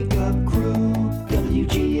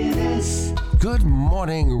Good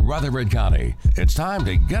morning, Rutherford County. It's time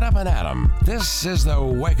to get up and at 'em. This is the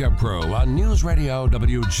Wake Up Crew on News Radio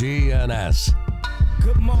WGNS.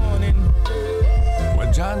 Good morning.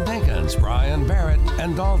 With John Dinkins, Brian Barrett,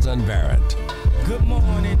 and Dalton Barrett. Good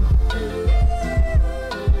morning.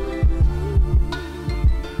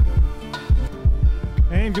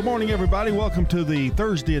 And good morning, everybody. Welcome to the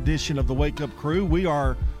Thursday edition of the Wake Up Crew. We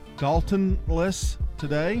are Dalton-less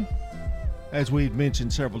today, as we've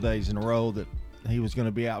mentioned several days in a row that he was going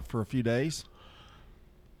to be out for a few days.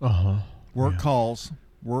 Work calls,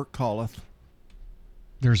 work calleth,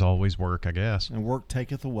 There's always work, I guess. and work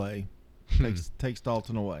taketh away. takes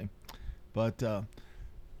Dalton away. But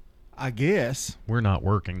I guess We're not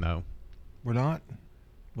working, though. we're not.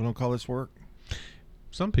 We don't call this work.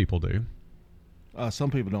 Some people do.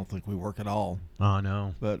 Some people don't think we work at all, I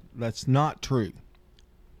know. but that's not true.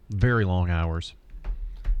 Very long hours.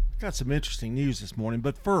 Got some interesting news this morning,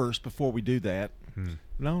 but first, before we do that,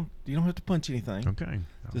 no, you don't have to punch anything. Okay.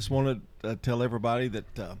 Just want to tell everybody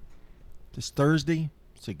that this Thursday,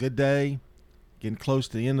 it's a good day, getting close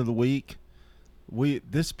to the end of the week.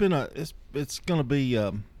 It's going to be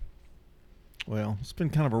it's been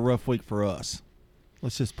kind of a rough week for us.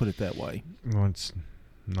 Let's just put it that way. Well, it's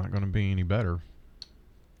not going to be any better.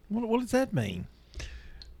 What does that mean?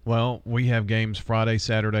 Well, we have games Friday,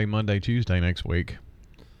 Saturday, Monday, Tuesday next week.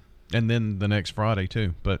 And then the next Friday,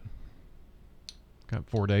 too. But got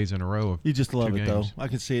 4 days in a row of You just love two it, games. though. I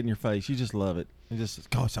can see it in your face. You just love it. You just,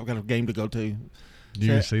 gosh, I've got a game to go to. Do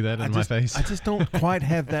you see that in my face? I just don't quite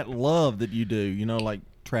have that love that you do, like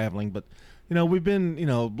traveling. But, we've been,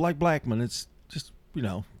 like Blackman, it's just,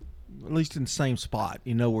 at least in the same spot.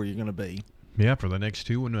 You know where you're going to be. Yeah, for the next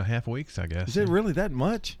 2.5 weeks, I guess. Is it really that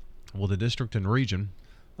much? Well, the district and region.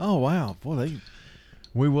 Oh, wow. Boy,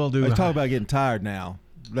 We will do. they talk about getting tired now.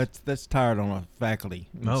 That's tired on a faculty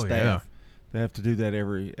and Oh, staff. yeah. They have to do that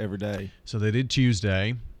every day. So they did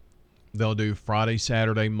Tuesday. They'll do Friday,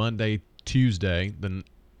 Saturday, Monday, Tuesday. Then,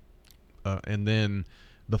 and then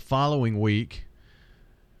the following week,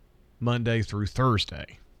 Monday through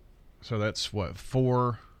Thursday. So that's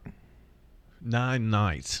 9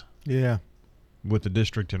 nights Yeah. with the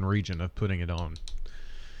district and region of putting it on.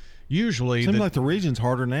 Usually, Seems like the region's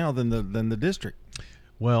harder now than the district.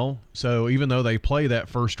 well, so even though they play that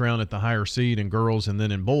first round at the higher seed in girls and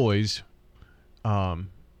then in boys,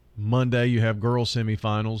 Monday you have girls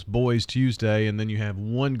semifinals, boys Tuesday, and then you have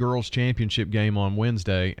one girls championship game on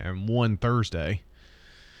Wednesday and one Thursday.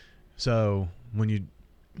 So when you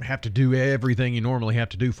have to do everything you normally have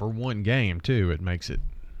to do for one game too, it makes it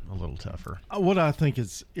a little tougher. What I think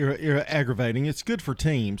is aggravating, it's good for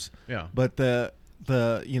teams. Yeah. But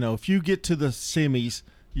if you get to the semis,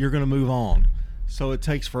 you're going to move on. So it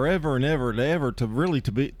takes forever and ever to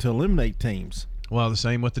eliminate teams. Well, the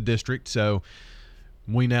same with the district. So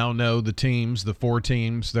we now know the 4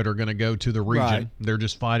 teams that are going to go to the region. Right. They're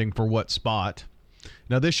just fighting for what spot.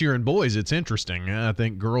 Now, this year in boys, it's interesting. I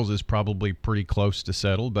think girls is probably pretty close to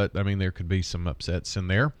settled, but, there could be some upsets in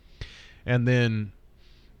there. And then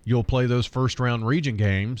you'll play those first-round region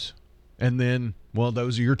games, and then,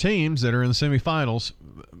 those are your teams that are in the semifinals.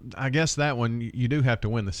 I guess that one, you do have to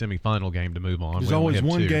win the semifinal game to move on. There's We only always have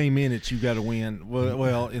one 2. game in it you got to win.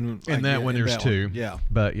 Well, in that one, there's 2. Yeah.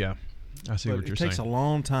 But, yeah, I see But what you're it saying. takes a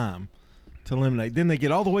long time to eliminate. Then they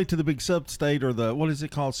get all the way to the big sub-state or the, what is it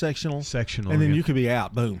called, sectional? Sectional. And then yeah. you could be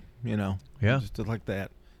out. Boom. Yeah. Just like that.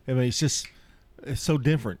 It's so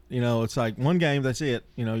different. It's like one game, that's it.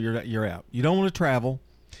 You're out. You don't want to travel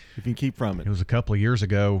if you can keep from it. It was a couple of years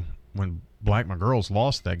ago when Blackman girls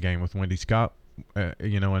lost that game with Wendy Scott,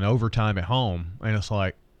 in overtime at home. And it's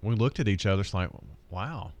like, we looked at each other. It's like,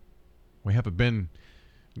 wow, we had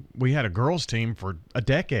a girls team for a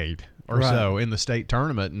decade or Right. so in the state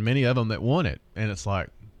tournament, and many of them that won it. And it's like,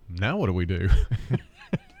 now what do we do?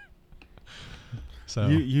 So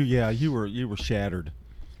you were shattered.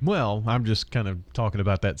 well, I'm just kind of talking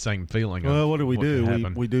about that same feeling. Well, of what do we do? could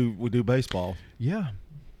happen. We do baseball. Yeah.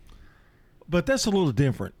 But that's a little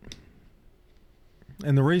different.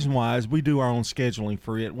 And the reason why is we do our own scheduling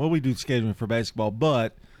for it. Well, we do scheduling for basketball,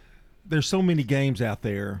 but there's so many games out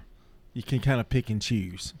there, you can kind of pick and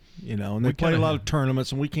choose, and they We play a kinda lot of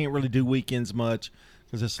tournaments, and we can't really do weekends much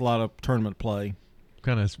because it's a lot of tournament play.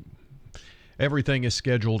 Kind of everything is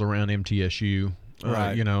scheduled around MTSU,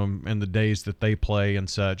 Right. and the days that they play and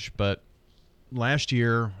such. But last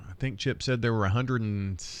year, I think Chip said there were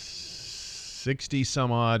 160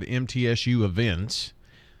 some odd MTSU events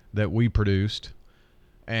that we produced.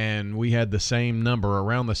 And we had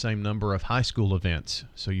around the same number of high school events.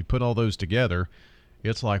 So you put all those together,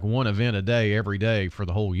 it's like one event a day every day for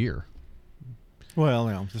the whole year.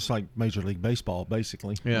 Well, just like Major League Baseball,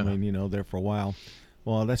 basically. Yeah. I mean, there for a while.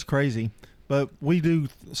 Well, that's crazy. But we do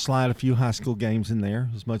slide a few high school games in there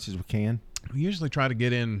as much as we can. We usually try to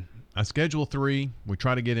get in a Schedule 3. We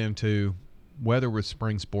try to get into weather with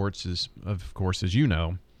spring sports is, of course, as you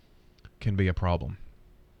know, can be a problem.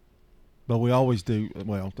 But we always do,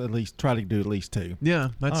 at least try to do at least 2. Yeah,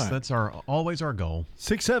 All right. that's always our goal.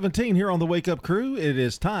 6:17 here on the Wake Up Crew. It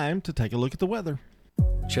is time to take a look at the weather.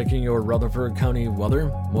 Checking your Rutherford County weather.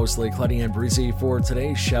 Mostly cloudy and breezy for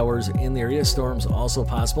today. Showers in the area. Storms also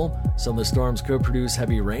possible. Some of the storms could produce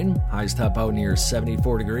heavy rain. Highs top out near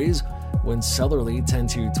 74 degrees. Winds southerly 10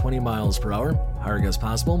 to 20 miles per hour. Higher gusts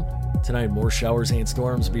possible. Tonight, more showers and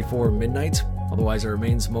storms before midnight. Otherwise, it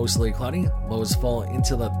remains mostly cloudy. Lows fall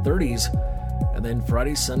into the 30s. And then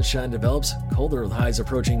Friday, sunshine develops. Colder with highs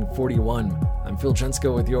approaching 41. I'm Phil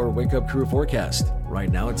Jensko with your Wake Up Crew forecast. Right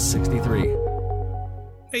now, it's 63.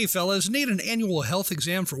 Hey fellas, need an annual health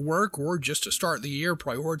exam for work or just to start the year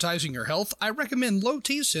prioritizing your health? I recommend Low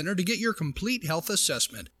T Center to get your complete health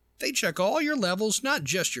assessment. They check all your levels, not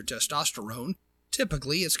just your testosterone.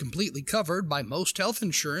 Typically, it's completely covered by most health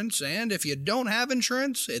insurance, and if you don't have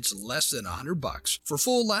insurance, it's less than $100 for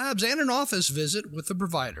full labs and an office visit with the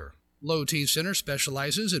provider. Low T Center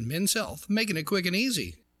specializes in men's health, making it quick and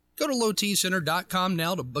easy. Go to lowtcenter.com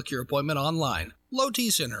now to book your appointment online. Low T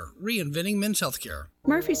Center, reinventing men's healthcare.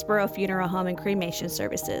 Murfreesboro Funeral Home and Cremation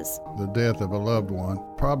Services. The death of a loved one,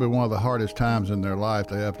 probably one of the hardest times in their life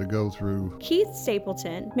they have to go through. Keith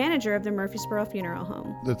Stapleton, manager of the Murfreesboro Funeral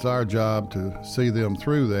Home. It's our job to see them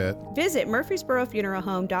through that. Visit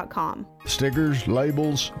murfreesborofuneralhome.com. Stickers,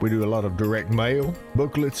 labels, we do a lot of direct mail,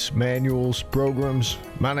 booklets, manuals, programs.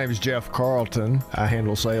 My name is Jeff Carlton. I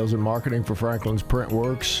handle sales and marketing for Franklin's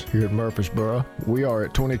Printworks here at Murfreesboro. We are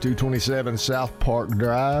at 2227 South Park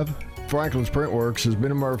Drive. Franklin's Printworks has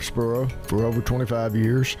been in Murfreesboro for over 25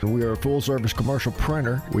 years. We are a full-service commercial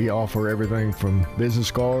printer. We offer everything from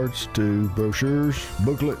business cards to brochures,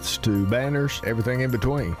 booklets to banners, everything in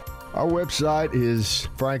between. Our website is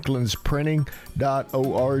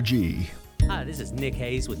franklinsprinting.org. Hi, this is Nick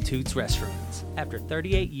Hayes with Toots Restaurants. After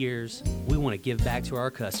 38 years, we want to give back to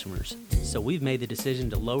our customers. So we've made the decision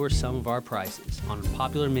to lower some of our prices on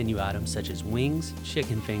popular menu items such as wings,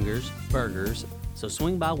 chicken fingers, burgers. So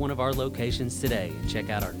swing by one of our locations today and check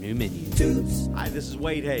out our new menu. Toots! Hi, this is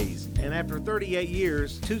Wade Hayes. And after 38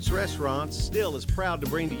 years, Toots Restaurants still is proud to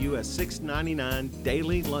bring to you a $6.99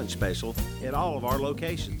 daily lunch special at all of our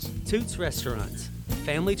locations. Toots Restaurants,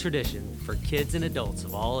 family tradition for kids and adults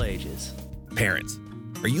of all ages. Parents,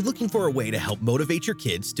 are you looking for a way to help motivate your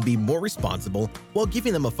kids to be more responsible while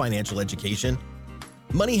giving them a financial education?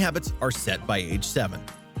 Money habits are set by age 7.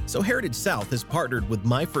 So Heritage South has partnered with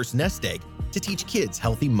My First Nest Egg to teach kids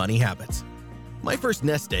healthy money habits. My First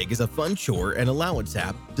Nest Egg is a fun chore and allowance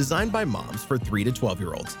app designed by moms for 3 to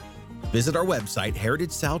 12-year-olds. Visit our website,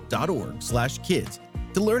 heritagesouth.org/kids,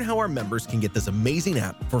 to learn how our members can get this amazing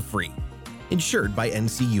app for free. Insured by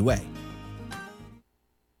NCUA.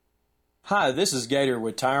 Hi, this is Gator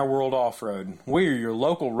with Tire World Off-Road. We are your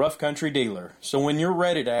local rough country dealer. So when you're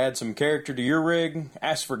ready to add some character to your rig,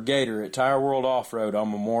 ask for Gator at Tire World Off-Road on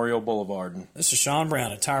Memorial Boulevard. This is Sean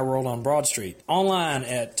Brown at Tire World on Broad Street. Online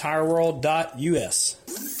at tireworld.us.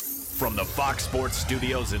 From the Fox Sports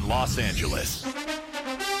Studios in Los Angeles,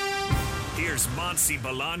 here's Monty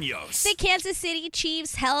Bolaños. The Kansas City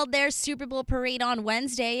Chiefs held their Super Bowl parade on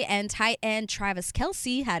Wednesday, and tight end Travis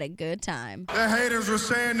Kelce had a good time. The haters were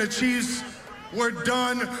saying the Chiefs were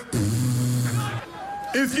done.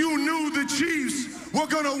 If you knew the Chiefs were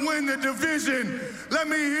going to win the division, let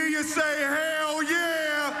me hear you say, hell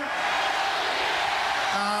yeah.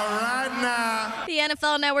 All right now. The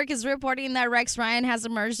NFL Network is reporting that Rex Ryan has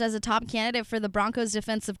emerged as a top candidate for the Broncos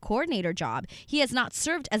defensive coordinator job. He has not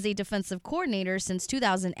served as a defensive coordinator since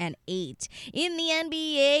 2008. In the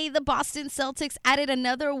NBA, the Boston Celtics added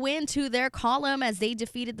another win to their column as they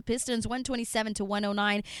defeated the Pistons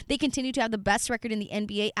 127-109. They continue to have the best record in the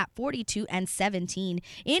NBA at 42-17.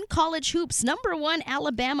 In college hoops, number 1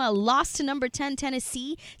 Alabama lost to number 10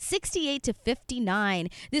 Tennessee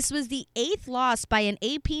 68-59. This was the 8th loss by an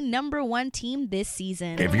AP number 1 team this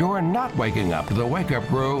season. If you're not waking up to the Wake Up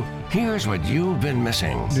Crew, here's what you've been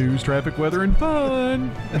missing. News, traffic, weather, and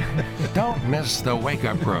fun. Don't miss the Wake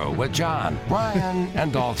Up Crew with John, Brian,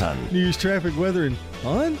 and Dalton. News, traffic, weather, and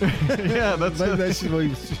fun? Yeah, that's what he was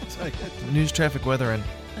saying. News, traffic, weather, and...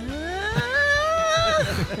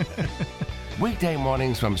 Weekday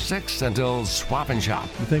mornings from 6 until Swap and Shop.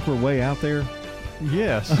 You think we're way out there?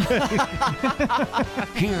 Yes.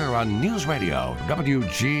 Here on News Radio,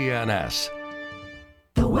 WGNS.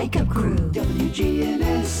 The Wake Up Crew,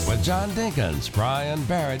 WGNS. With John Dinkins, Brian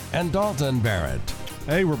Barrett, and Dalton Barrett.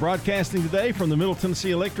 Hey, we're broadcasting today from the Middle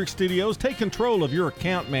Tennessee Electric Studios. Take control of your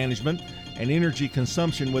account management and energy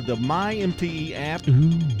consumption with the MyMTE app.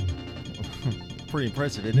 Pretty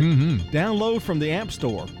impressive, isn't it? Mm-hmm. Download from the App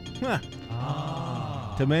Store.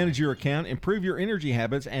 To manage your account, improve your energy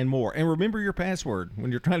habits, and more. And remember your password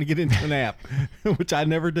when you're trying to get into an app, which I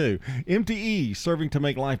never do. MTE, serving to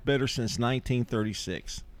make life better since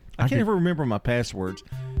 1936. I can't ever remember my passwords.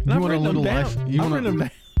 You want a little life?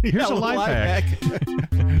 Here's a life hack.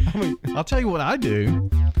 I'll tell you what I do.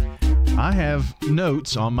 I have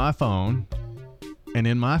notes on my phone, and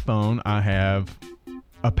in my phone I have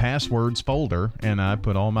a passwords folder, and I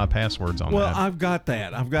put all my passwords on that. Well, I've got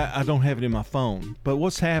that. I don't have it in my phone. But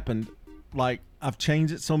what's happened, like, I've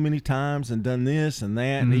changed it so many times and done this and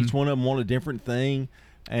that, and each one of them want a different thing.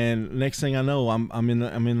 And next thing I know, I'm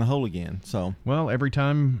in the hole again. So every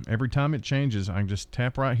time it changes, I can just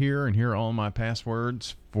tap right here and here are all my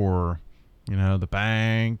passwords for, the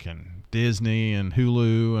bank and Disney and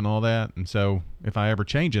Hulu and all that. And so if I ever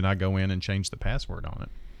change it, I go in and change the password on it.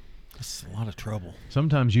 It's a lot of trouble.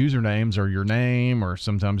 Sometimes usernames are your name, or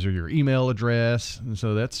sometimes are your email address, and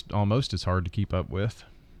so that's almost as hard to keep up with.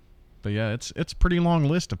 But yeah, it's a pretty long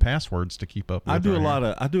list of passwords to keep up with. I do a lot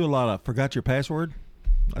of forgot your password.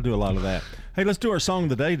 I do a lot of that. Hey, let's do our song of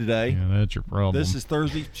the day today. Yeah, that's your problem. This is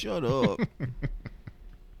Thursday. Shut up.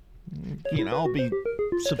 I'll be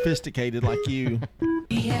sophisticated like you.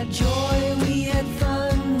 We had joy, we had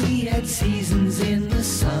fun, we had seasons in the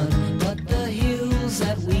sun, but the hills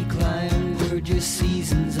that we climbed were just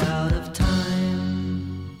seasons out of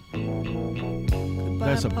time.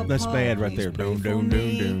 That's bad right there. Doom.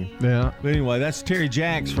 Yeah. But anyway, that's Terry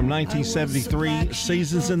Jacks from 1973,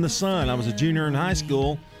 Seasons in the Sun. I was a junior in high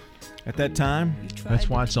school at that time. That's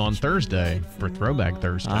why it's on Thursday for Throwback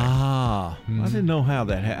Thursday. I didn't know how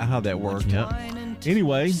that worked. Yep.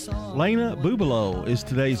 Anyway, Lana Bubalo is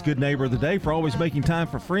today's Good Neighbor of the Day for always making time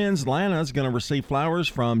for friends. Lana is going to receive flowers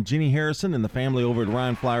from Jenny Harrison and the family over at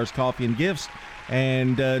Ryan Flowers Coffee and Gifts.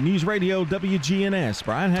 And News Radio WGNS.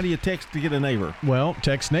 Brian, how do you text to get a neighbor? Well,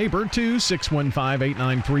 text neighbor to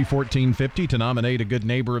 615-893-1450 to nominate a Good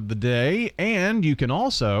Neighbor of the Day. And you can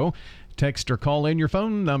also text or call in your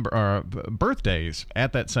phone number or birthdays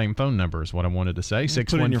at that same phone number is what I wanted to say.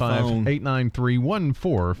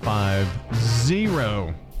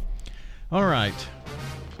 615-893-1450. All right.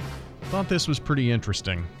 Thought this was pretty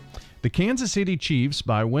interesting. The Kansas City Chiefs,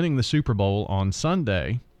 by winning the Super Bowl on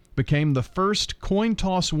Sunday, became the first coin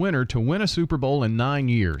toss winner to win a Super Bowl in 9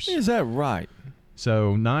 years. Is that right?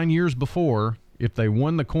 So 9 years before, if they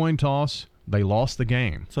won the coin toss, they lost the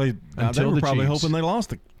game. So they were probably hoping they lost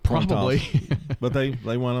the Probably. But they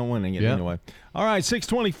went on winning it anyway. All right,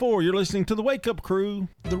 624, you're listening to the Wake Up Crew.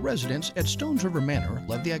 The residents at Stones River Manor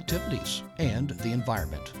love the activities and the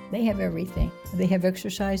environment. They have everything. They have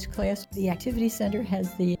exercise class. The activity center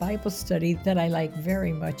has the Bible study that I like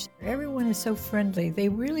very much. Everyone is so friendly. They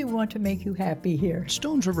really want to make you happy here.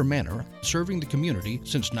 Stones River Manor, serving the community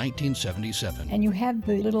since 1977. And you have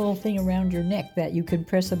the little thing around your neck that you can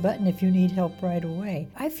press a button if you need help right away.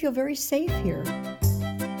 I feel very safe here.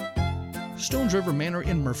 Stones River Manor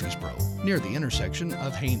in Murfreesboro, near the intersection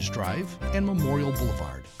of Haynes Drive and Memorial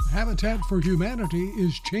Boulevard. Habitat for Humanity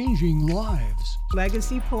is changing lives.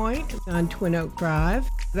 Legacy Point on Twin Oak Drive.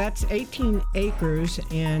 That's 18 acres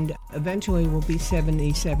and eventually will be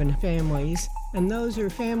 77 families. And those are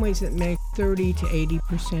families that make 30 to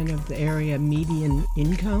 80% of the area median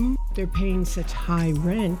income. They're paying such high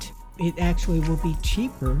rent, it actually will be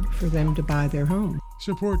cheaper for them to buy their home.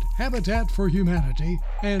 Support Habitat for Humanity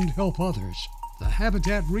and help others. The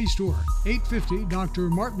Habitat Restore, 850 Dr.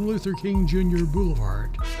 Martin Luther King Jr.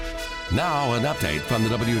 Boulevard. Now an update from the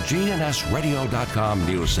WGNSradio.com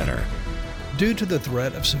News Center. Due to the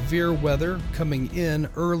threat of severe weather coming in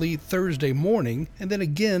early Thursday morning and then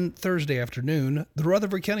again Thursday afternoon, the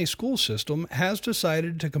Rutherford County School System has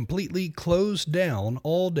decided to completely close down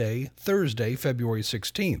all day Thursday, February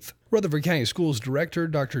 16th. Rutherford County Schools Director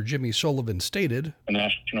Dr. Jimmy Sullivan stated, The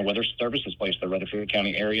National Weather Service has placed the Rutherford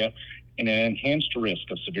County area in an enhanced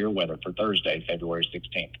risk of severe weather for Thursday, February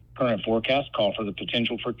 16th. Current forecasts call for the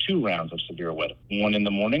potential for 2 rounds of severe weather, one in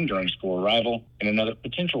the morning during school arrival and another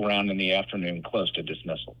potential round in the afternoon close to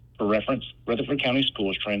dismissal. For reference, Rutherford County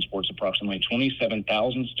Schools transports approximately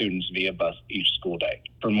 27,000 students via bus each school day.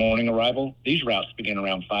 For morning arrival, these routes begin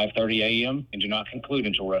around 5:30 a.m. and do not conclude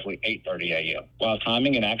until roughly 8:30 a.m. While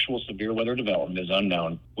timing and actual severe weather development is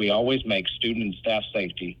unknown, we always make student and staff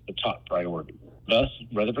safety the top priority. Thus,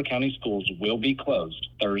 Rutherford County Schools will be closed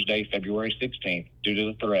Thursday, February 16th due to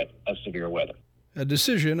the threat of severe weather. A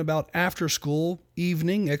decision about after-school,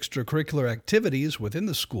 evening extracurricular activities within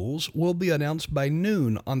the schools will be announced by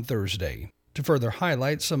noon on Thursday. To further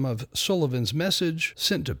highlight some of Sullivan's message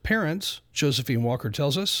sent to parents, Josephine Walker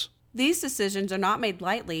tells us, "These decisions are not made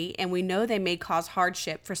lightly, and we know they may cause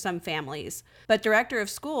hardship for some families. But Director of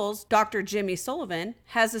Schools, Dr. Jimmy Sullivan,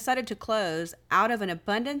 has decided to close out of an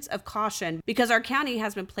abundance of caution because our county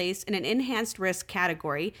has been placed in an enhanced risk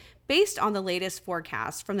category based on the latest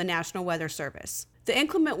forecast from the National Weather Service. The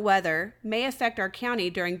inclement weather may affect our county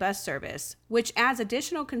during bus service, which adds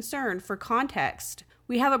additional concern for context.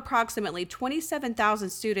 We have approximately 27,000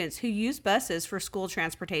 students who use buses for school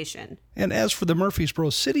transportation." And as for the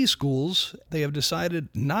Murfreesboro City Schools, they have decided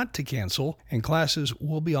not to cancel, and classes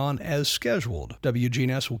will be on as scheduled.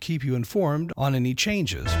 WGNS will keep you informed on any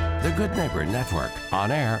changes. The Good Neighbor Network,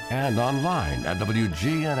 on air and online at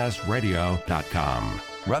WGNSradio.com.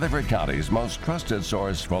 Rutherford County's most trusted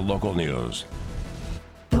source for local news.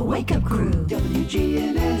 The Wake Up Crew,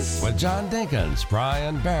 WGNS. With John Dinkins,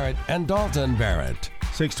 Brian Barrett, and Dalton Barrett.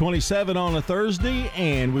 6:27 on a Thursday,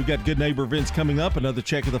 and we've got Good Neighbor events coming up. Another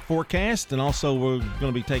check of the forecast, and also we're going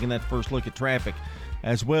to be taking that first look at traffic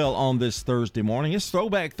as well on this Thursday morning. It's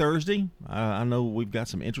Throwback Thursday. I know we've got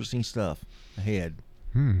some interesting stuff ahead.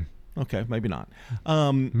 Okay, maybe not.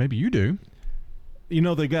 Maybe you do. You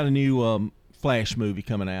know, they've got a new Flash movie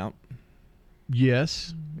coming out.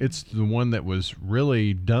 Yes, it's the one that was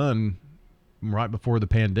really done right before the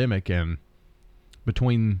pandemic, and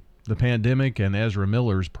between the pandemic and Ezra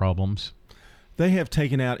Miller's problems, they have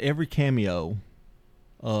taken out every cameo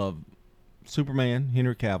of Superman,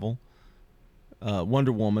 Henry Cavill,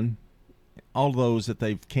 Wonder Woman, all those that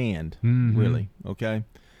they've canned, really, okay?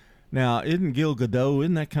 Now, isn't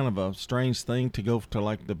that kind of a strange thing to go to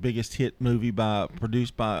like the biggest hit movie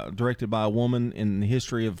directed by a woman in the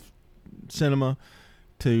history of cinema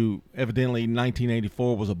to evidently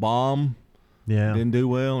 1984 was a bomb. Yeah. Didn't do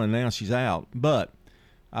well, and now she's out. But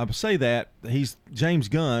I would say that James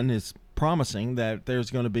Gunn is promising that there's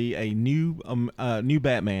going to be a new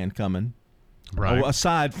Batman coming. Right.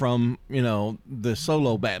 Aside from, the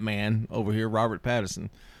solo Batman over here, Robert Pattinson.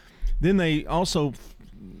 Then they also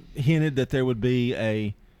hinted that there would be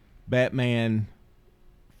a Batman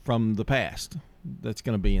from the past that's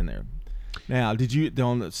going to be in there. Now, did you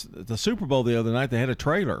on the Super Bowl the other night? They had a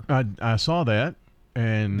trailer. I saw that,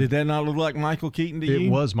 and did that not look like Michael Keaton to you? It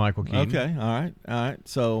was Michael Keaton. Okay, all right.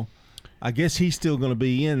 So, I guess he's still going to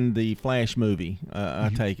be in the Flash movie. I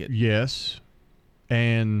take it. Yes,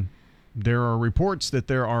 and there are reports that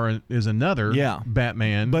there is another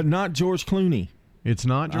Batman, but not George Clooney. It's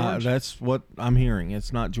not George. That's what I'm hearing.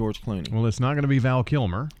 It's not George Clooney. Well, it's not going to be Val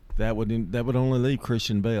Kilmer. That would only leave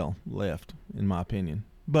Christian Bale left, in my opinion.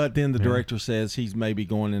 But then the director says he's maybe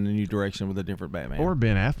going in a new direction with a different Batman. Or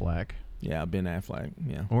Ben Affleck. Yeah, Ben Affleck.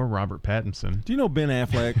 Yeah. Or Robert Pattinson. Do you know Ben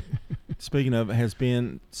Affleck, speaking of, has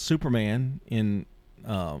been Superman in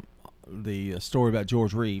the story about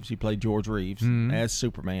George Reeves. He played George Reeves as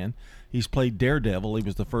Superman. He's played Daredevil. He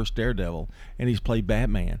was the first Daredevil. And he's played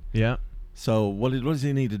Batman. Yeah. So what does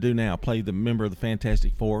he need to do now? Play the member of the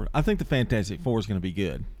Fantastic Four? I think the Fantastic Four is going to be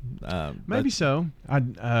good. Maybe so.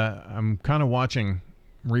 I'm kind of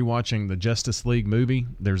rewatching the Justice League movie.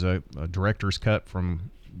 There's a director's cut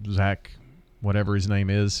from Zach, whatever his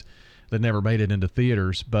name is, that never made it into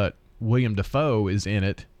theaters, but William Dafoe is in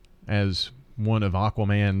it as one of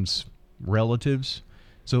Aquaman's relatives.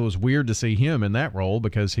 So it was weird to see him in that role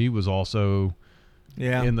because he was also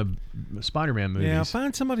in the Spider-Man movies. Yeah,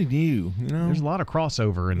 find somebody new. There's a lot of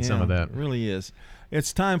crossover in some of that. It really is.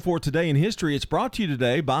 It's time for Today in History. It's brought to you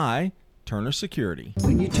today by Turner Security.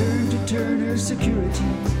 When you turn to Turner Security,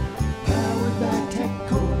 powered by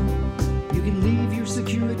TechCore, you can leave your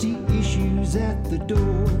security issues at the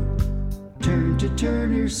door. Turn to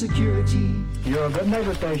Turner Security. Your Good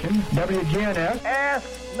Neighbor station, WGNS. Ask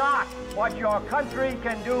not what your country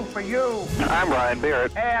can do for you. I'm Ryan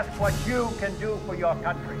Barrett. Ask what you can do for your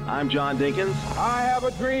country. I'm John Dinkins. I have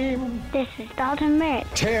a dream. This is Dalton Merritt.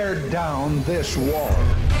 Tear down this wall.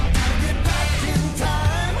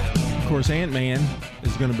 Of course, Ant-Man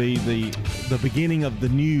is going to be the beginning of the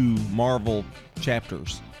new Marvel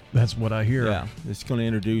chapters. That's what I hear. Yeah, it's going to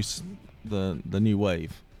introduce the new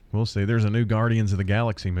wave. We'll see. There's a new Guardians of the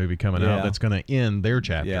Galaxy movie coming out that's going to end their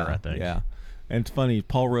chapter, I think. Yeah. And it's funny,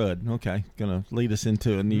 Paul Rudd, going to lead us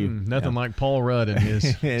into a new... nothing like Paul Rudd and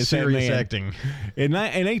his serious acting. In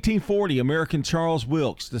 1840, American Charles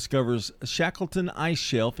Wilkes discovers Shackleton Ice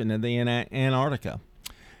Shelf in the Antarctica.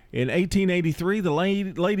 In 1883, the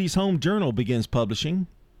Ladies' Home Journal begins publishing.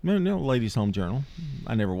 No, Ladies' Home Journal.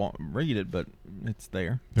 I never read it, but it's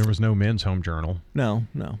there. There was no Men's Home Journal. No.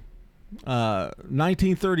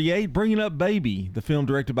 1938, Bringing Up Baby, the film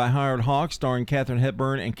directed by Howard Hawks, starring Katharine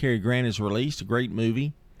Hepburn and Cary Grant, is released. A great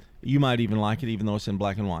movie. You might even like it, even though it's in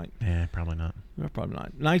black and white. Yeah, probably not. Probably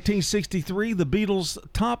not. 1963, the Beatles'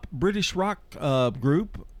 top British rock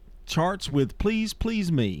group charts with Please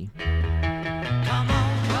Please Me.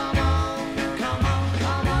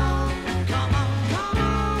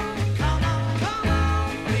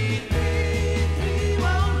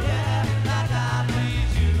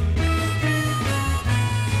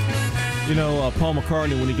 You know, Paul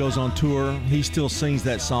McCartney, when he goes on tour, he still sings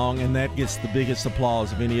that song, and that gets the biggest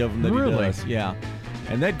applause of any of them that he does. Yeah.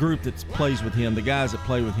 And that group that plays with him, the guys that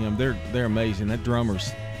play with him, they're amazing. That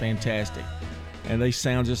drummer's fantastic. And they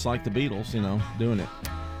sound just like the Beatles, you know, doing it.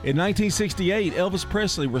 In 1968, Elvis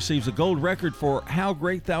Presley receives a gold record for How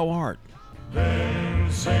Great Thou Art. Then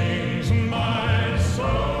sings my soul,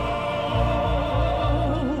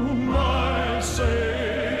 my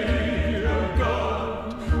Savior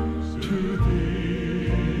God, to thee.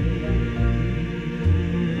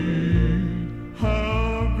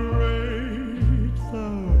 How great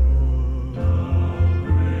thou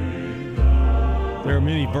art. There are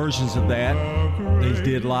many versions of that he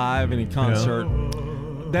did live and in concert. Yeah.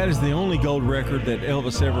 That is the only gold record that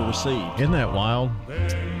Elvis ever received. Isn't that wild?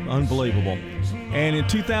 Unbelievable. And in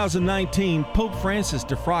 2019, Pope Francis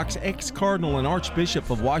defrocks ex-cardinal and Archbishop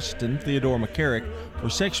of Washington, Theodore McCarrick, for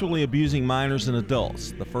sexually abusing minors and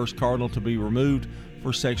adults. The first cardinal to be removed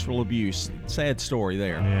for sexual abuse. Sad story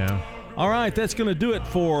there. Yeah. All right, that's going to do it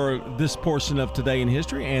for this portion of Today in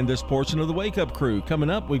History and this portion of the Wake Up Crew. Coming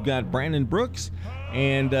up, we've got Brandon Brooks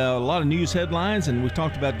and a lot of news headlines, and we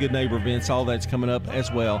talked about Good Neighbor events. All that's coming up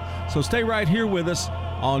as well. So stay right here with us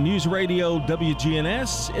on News Radio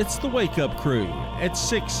WGNS. It's the Wake Up Crew at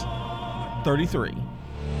 6:33.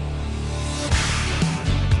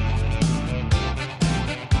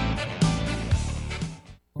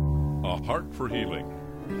 A Heart for Healing.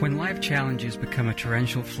 When life challenges become a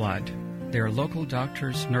torrential flood, there are local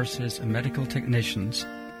doctors, nurses, and medical technicians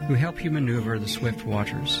who help you maneuver the swift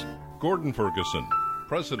waters. Gordon Ferguson,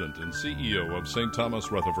 President and CEO of St. Thomas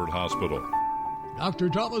Rutherford Hospital. Dr.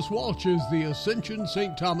 Thomas Walsh is the Ascension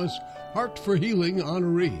St. Thomas Heart for Healing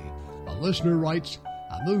honoree. A listener writes,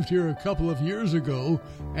 I moved here a couple of years ago,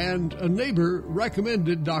 and a neighbor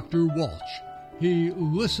recommended Dr. Walsh. He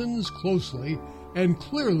listens closely and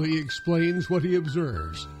clearly explains what he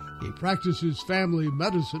observes. He practices family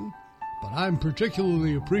medicine, but I'm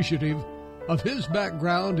particularly appreciative of his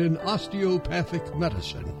background in osteopathic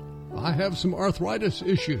medicine. I have some arthritis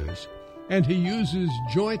issues, and he uses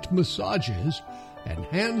joint massages and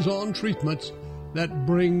hands-on treatments that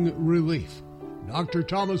bring relief. Dr.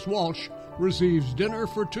 Thomas Walsh receives dinner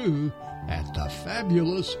for two at the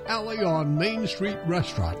fabulous Alley on Main Street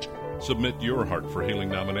restaurant. Submit your Heart for Healing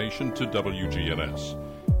nomination to WGNS.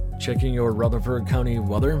 Checking your Rutherford County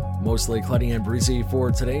weather. Mostly cloudy and breezy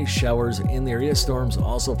for today. Showers in the area. Storms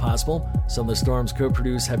also possible. Some of the storms could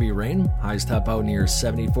produce heavy rain. Highs top out near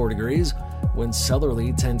 74 degrees. Winds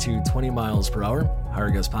southerly 10 to 20 miles per hour.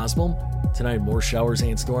 Higher gusts possible. Tonight, more showers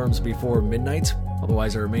and storms before midnight.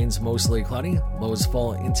 Otherwise, it remains mostly cloudy. Lows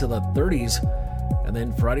fall into the 30s. And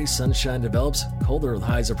then Friday, sunshine develops. Colder with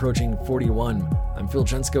highs approaching 41. I'm Phil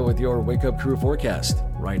Jensko with your Wake Up Crew forecast.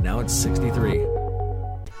 Right now, it's 63.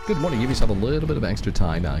 Good morning. Give yourself a little bit of extra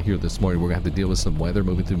time out here this morning. We're going to have to deal with some weather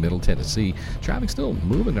moving through Middle Tennessee. Traffic still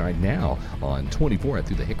moving right now on 24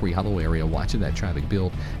 through the Hickory Hollow area. Watching that traffic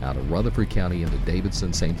build out of Rutherford County into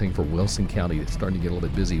Davidson. Same thing for Wilson County. It's starting to get a little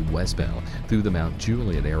bit busy westbound through the Mount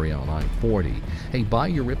Juliet area on I-40. Hey, buy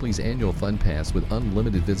your Ripley's annual Fun Pass with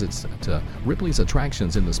unlimited visits to Ripley's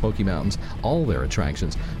attractions in the Smoky Mountains. All their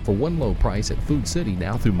attractions for one low price at Food City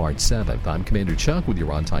now through March 7th. I'm Commander Chuck with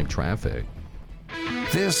your on-time traffic.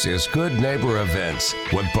 This is Good Neighbor Events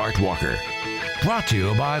with Bart Walker. Brought to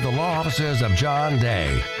you by the law offices of John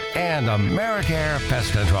Day and AmeriCare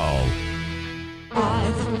Pest Control.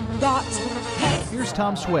 I've got Here's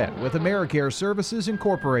Tom Sweat with AmeriCare Services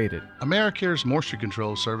Incorporated. AmeriCare's moisture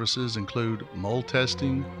control services include mold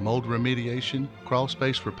testing, mold remediation, crawl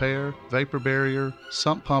space repair, vapor barrier,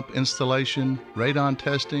 sump pump installation, radon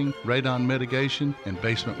testing, radon mitigation, and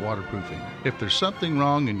basement waterproofing. If there's something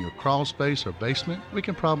wrong in your crawl space or basement, we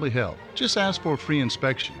can probably help. Just ask for a free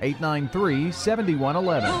inspection.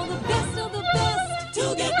 893-7111. all the best of the best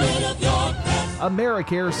to get rid of your pest.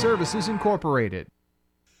 AmeriCare Services Incorporated.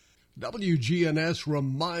 WGNS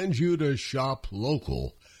reminds you to shop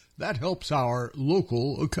local. That helps our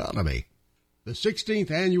local economy. The 16th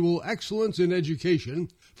Annual Excellence in Education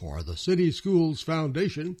for the City Schools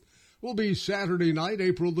Foundation will be Saturday night,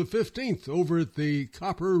 April the 15th, over at the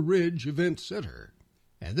Copper Ridge Event Center.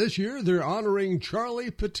 And this year they're honoring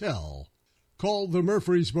Charlie Patel. Call the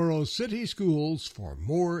Murfreesboro City Schools for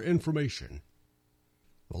more information.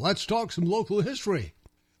 Well, let's talk some local history.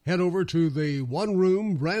 Head over to the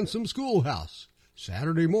one-room Ransom Schoolhouse,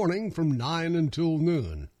 Saturday morning from 9 until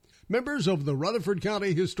noon. Members of the Rutherford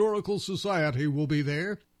County Historical Society will be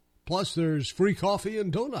there, plus there's free coffee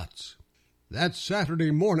and donuts. That's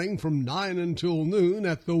Saturday morning from 9 until noon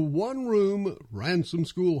at the one-room Ransom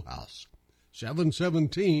Schoolhouse,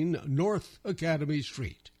 717 North Academy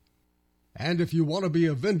Street. And if you want to be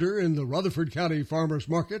a vendor in the Rutherford County Farmers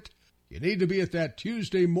Market, you need to be at that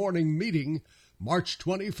Tuesday morning meeting, March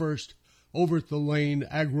 21st, over at the Lane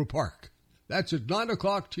Agri Park. That's at 9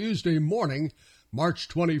 o'clock Tuesday morning, March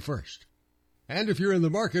 21st. And if you're in the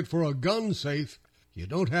market for a gun safe, you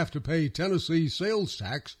don't have to pay Tennessee sales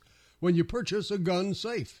tax when you purchase a gun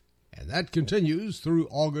safe. And that continues through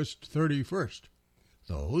August 31st.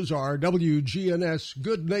 Those are WGNS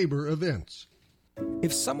Good Neighbor events.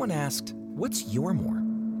 If someone asked, "What's your more?"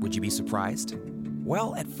 would you be surprised?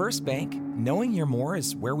 Well, at First Bank, knowing your more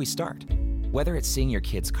is where we start. Whether it's seeing your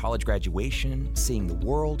kid's college graduation, seeing the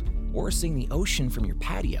world, or seeing the ocean from your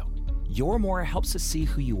patio, your more helps us see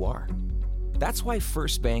who you are. That's why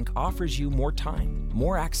First Bank offers you more time,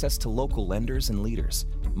 more access to local lenders and leaders,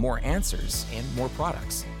 more answers, and more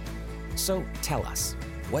products. So tell us,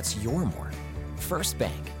 what's your more? First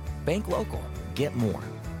Bank. Bank local. Get more.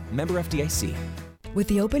 Member FDIC. With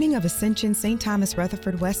the opening of Ascension St. Thomas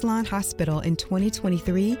Rutherford Westlawn Hospital in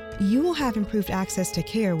 2023, you will have improved access to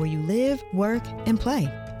care where you live, work, and play.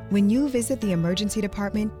 When you visit the emergency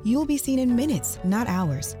department, you'll be seen in minutes, not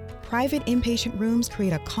hours. Private inpatient rooms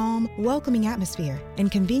create a calm, welcoming atmosphere, and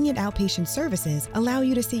convenient outpatient services allow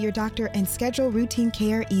you to see your doctor and schedule routine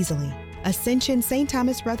care easily. Ascension St.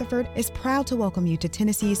 Thomas Rutherford is proud to welcome you to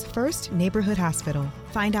Tennessee's first neighborhood hospital.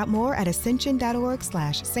 Find out more at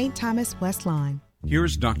ascension.org/St. Thomas Westlawn.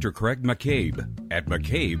 Here's Dr. Craig McCabe at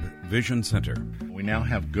McCabe Vision Center. We now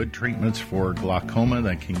have good treatments for glaucoma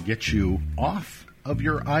that can get you off of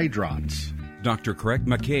your eye drops. Dr. Craig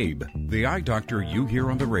McCabe, the eye doctor you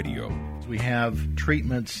hear on the radio. We have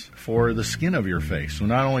treatments for the skin of your face. So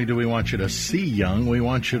not only do we want you to see young, we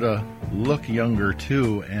want you to look younger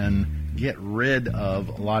too and get rid of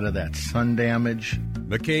a lot of that sun damage.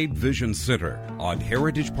 McCabe Vision Center on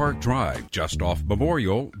Heritage Park Drive, just off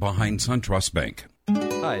Memorial, behind SunTrust Bank.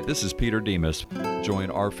 Hi, this is Peter Demas.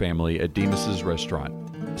 Join our family at Demas's Restaurant.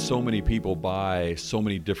 So many people buy so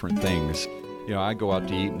many different things. You know, I go out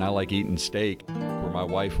to eat and I like eating steak, where my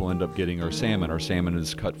wife will end up getting her salmon. Our salmon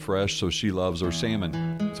is cut fresh, so she loves her salmon.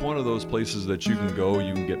 It's one of those places that you can go,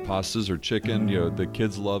 you can get pastas or chicken, you know, the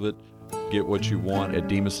kids love it. Get what you want at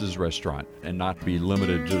Demas's Restaurant and not be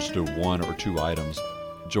limited just to one or two items.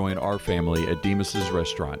 Join our family at Demas's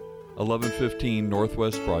Restaurant, 1115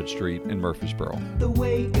 Northwest Broad Street in Murfreesboro. The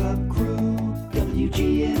Wake Up Crew,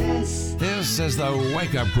 WGNS. This is the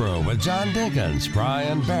Wake Up Crew with John Dinkins,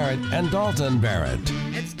 Brian Barrett, and Dalton Barrett.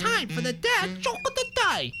 It's time for the dad joke of the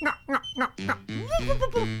day.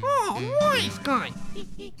 Oh, nice guy.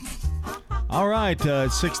 All right,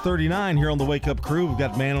 it's 6:39 here on the Wake Up Crew. We've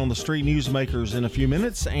got Man on the Street Newsmakers in a few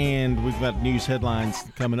minutes, and we've got news headlines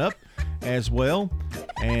coming up as well.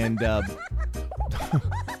 And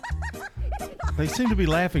they seem to be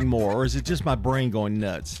laughing more, or is it just my brain going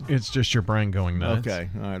nuts? It's just your brain going nuts. Okay,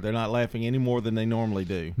 all right. They're not laughing any more than they normally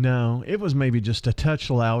do. No, it was maybe just a touch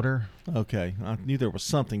louder. Okay, I knew there was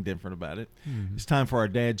something different about it. It's time for our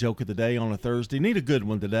dad joke of the day on a Thursday. Need a good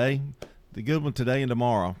one today. The good one today and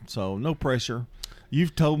tomorrow, so no pressure.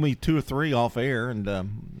 You've told me 2 or 3 off air, and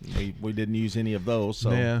we didn't use any of those.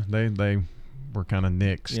 So yeah, they were kind of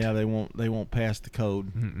nixed. Yeah, they won't pass the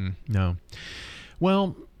code. No.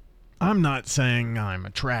 Well, I'm not saying I'm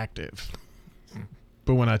attractive,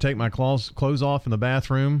 but when I take my clothes off in the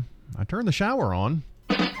bathroom, I turn the shower on.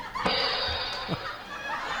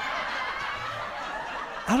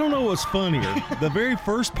 I don't know what's funnier, the very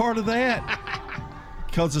first part of that,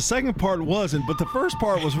 because the second part wasn't, but the first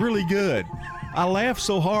part was really good. I laughed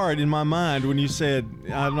so hard in my mind when you said,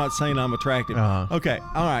 I'm not saying I'm attractive. Okay,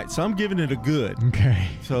 all right, so I'm giving it a good. Okay.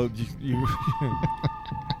 So you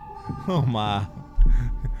oh my,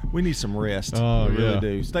 we need some rest. Oh, we really yeah.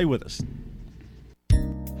 do. Stay with us.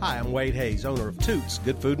 Hi, I'm Wade Hayes, owner of Toots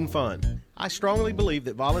Good Food and Fun. I strongly believe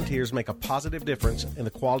that volunteers make a positive difference in the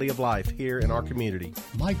quality of life here in our community.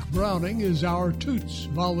 Mike Browning is our Toots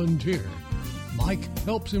volunteer. Mike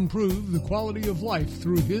helps improve the quality of life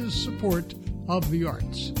through his support of the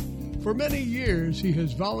arts. For many years, he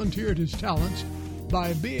has volunteered his talents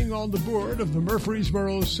by being on the board of the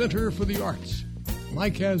Murfreesboro Center for the Arts.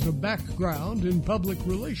 Mike has a background in public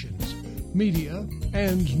relations, media,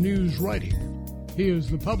 and news writing. He is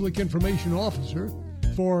the Public Information Officer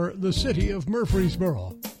for the City of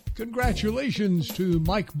Murfreesboro. Congratulations to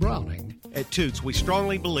Mike Browning. At Toots, we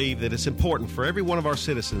strongly believe that it's important for every one of our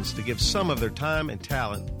citizens to give some of their time and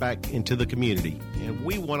talent back into the community. And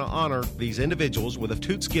we want to honor these individuals with a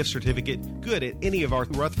Toots gift certificate good at any of our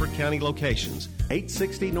Rutherford County locations.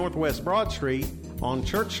 860 Northwest Broad Street, on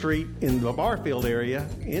Church Street in the Barfield area,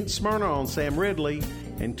 in Smyrna on Sam Ridley,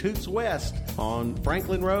 and Toots West on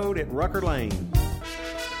Franklin Road at Rucker Lane.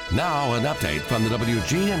 Now an update from the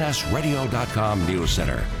WGNSradio.com News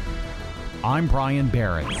Center. I'm Brian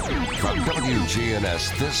Barrett. From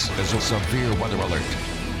WGNS, this is a severe weather alert.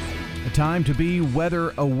 A time to be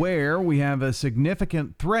weather aware. We have a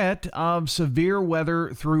significant threat of severe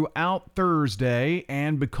weather throughout Thursday,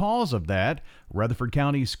 and because of that, Rutherford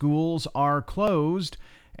County schools are closed,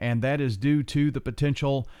 and that is due to the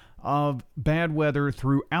potential of bad weather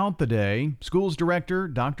throughout the day. Schools Director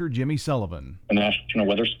Dr. Jimmy Sullivan. The National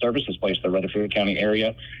Weather Service has placed the Rutherford County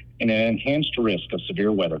area in an enhanced risk of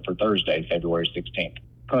severe weather for Thursday, February 16th.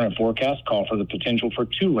 Current forecasts call for the potential for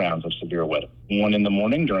 2 rounds of severe weather, one in the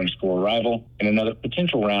morning during school arrival and another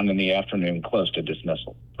potential round in the afternoon close to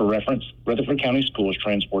dismissal. For reference, Rutherford County Schools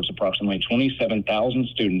transports approximately 27,000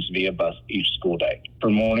 students via bus each school day. For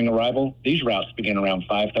morning arrival, these routes begin around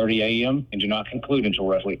 5:30 a.m. and do not conclude until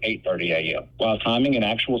roughly 8:30 a.m. While timing and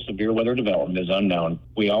actual severe weather development is unknown,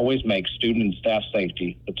 we always make student and staff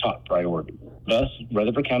safety the top priority. Thus,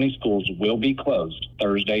 Rutherford County schools will be closed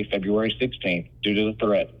Thursday, February 16th, due to the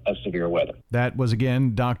threat of severe weather. That was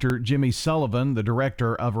again Dr. Jimmy Sullivan, the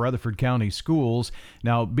director of Rutherford County Schools.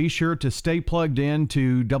 Now, be sure to stay plugged in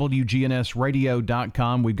to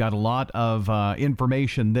WGNSradio.com. We've got a lot of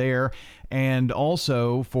information there. And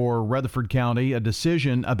also for Rutherford County, a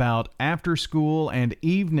decision about after school and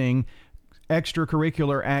evening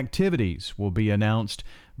extracurricular activities will be announced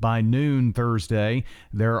by noon Thursday.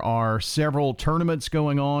 There are several tournaments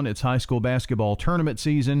going on. It's high school basketball tournament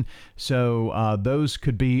season, so those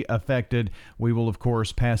could be affected. We will, of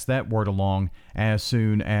course, pass that word along as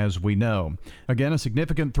soon as we know. Again, a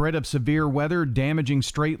significant threat of severe weather, damaging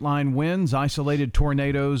straight-line winds. Isolated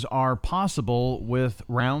tornadoes are possible with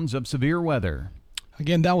rounds of severe weather.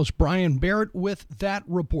 Again, that was Brian Barrett with that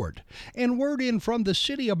report. And word in from the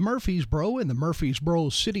city of Murfreesboro and the Murfreesboro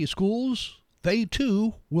City Schools. They,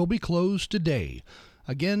 too, will be closed today.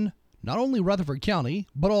 Again, not only Rutherford County,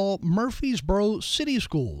 but all Murfreesboro City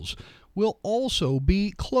Schools will also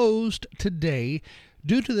be closed today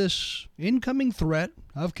due to this incoming threat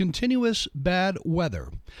of continuous bad weather.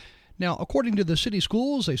 Now, according to the city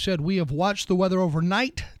schools, they said, we have watched the weather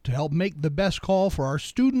overnight to help make the best call for our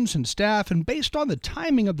students and staff, and based on the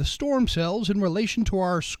timing of the storm cells in relation to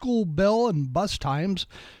our school bell and bus times,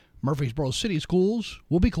 Murfreesboro City Schools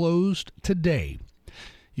will be closed today.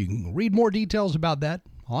 You can read more details about that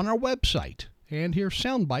on our website and hear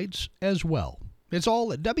sound bites as well. It's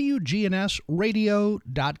all at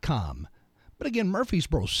WGNSradio.com. But again,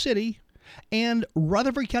 Murfreesboro City and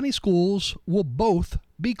Rutherford County Schools will both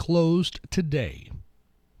be closed today.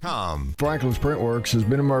 Franklin's Printworks has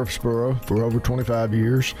been in Murfreesboro for over 25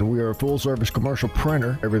 years. We are a full-service commercial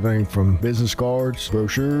printer, everything from business cards,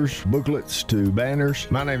 brochures, booklets to banners.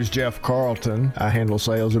 My name is Jeff Carlton. I handle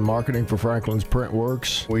sales and marketing for Franklin's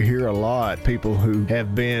Printworks. We hear a lot people who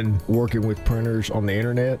have been working with printers on the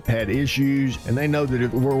internet, had issues, and they know that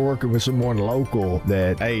if we're working with someone local,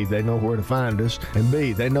 that A, they know where to find us, and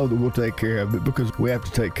B, they know that we'll take care of it because we have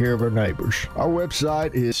to take care of our neighbors. Our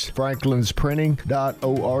website is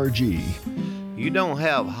franklinsprinting.org. You don't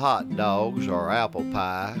have hot dogs or apple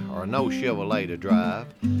pie or no Chevrolet to drive,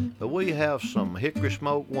 but we have some hickory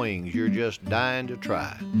smoked wings you're just dying to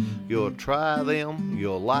try. You'll try them,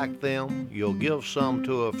 you'll like them, you'll give some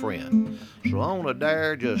to a friend. So on a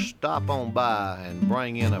dare, just stop on by and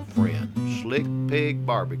bring in a friend. Slick Pig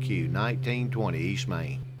Barbecue, 1920 East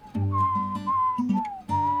Main.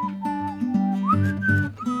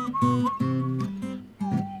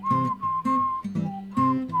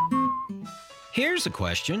 Here's a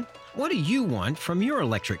question. What do you want from your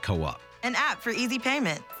electric co-op? An app for easy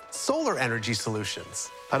payment. Solar energy solutions.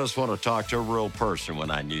 I just want to talk to a real person when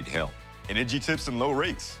I need help. Energy tips and low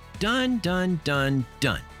rates. Done, done, done,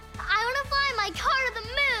 done. I want to fly my car to the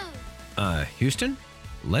moon. Houston,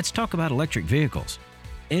 let's talk about electric vehicles.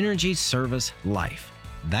 Energy Service Life.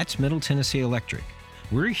 That's Middle Tennessee Electric.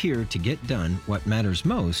 We're here to get done what matters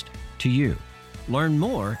most to you. Learn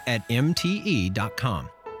more at mte.com.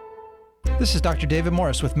 This is Dr. David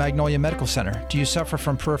Morris with Magnolia Medical Center. Do you suffer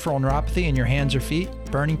from peripheral neuropathy in your hands or feet,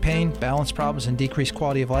 burning pain, balance problems, and decreased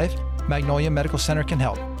quality of life? Magnolia Medical Center can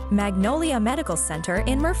help. Magnolia Medical Center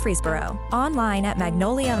in Murfreesboro. Online at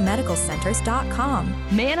magnoliamedicalcenters.com.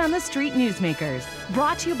 Man on the Street Newsmakers,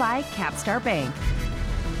 brought to you by Capstar Bank.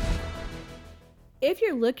 If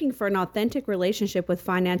you're looking for an authentic relationship with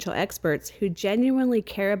financial experts who genuinely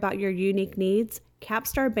care about your unique needs,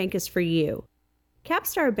 Capstar Bank is for you.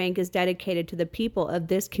 Capstar Bank is dedicated to the people of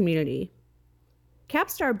this community.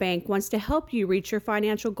 Capstar Bank wants to help you reach your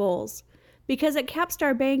financial goals, because at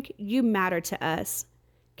Capstar Bank, you matter to us.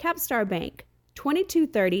 Capstar Bank,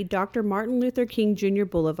 2230 Dr. Martin Luther King Jr.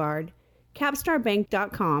 Boulevard,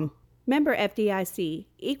 capstarbank.com. Member FDIC,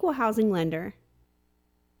 Equal Housing Lender.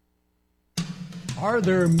 Are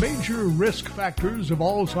there major risk factors of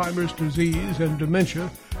Alzheimer's disease and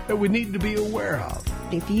dementia that we need to be aware of?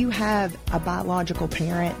 If you have a biological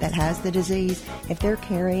parent that has the disease, if they're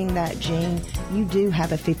carrying that gene, you do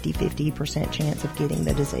have a 50% chance of getting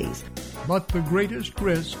the disease. But the greatest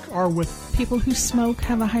risk are with people who smoke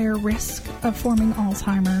have a higher risk of forming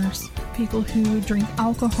Alzheimer's. People who drink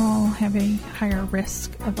alcohol have a higher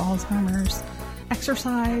risk of Alzheimer's.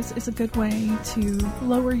 Exercise is a good way to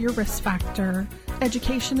lower your risk factor.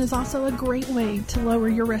 Education is also a great way to lower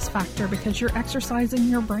your risk factor because you're exercising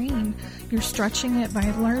your brain. You're stretching it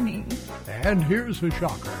by learning. And here's a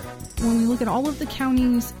shocker. When we look at all of the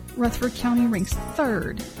counties, Rutherford County ranks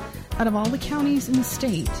third out of all the counties in the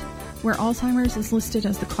state where Alzheimer's is listed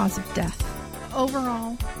as the cause of death.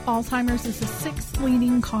 Overall, Alzheimer's is the 6th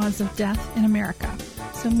leading cause of death in America.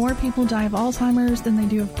 So more people die of Alzheimer's than they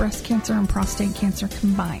do of breast cancer and prostate cancer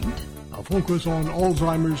combined. A focus on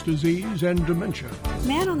Alzheimer's disease and dementia.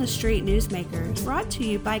 Man on the Street Newsmakers, brought to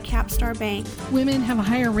you by Capstar Bank. Women have a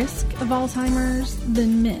higher risk of Alzheimer's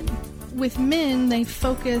than men. With men, they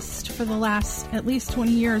focused for the last at least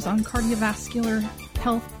 20 years on cardiovascular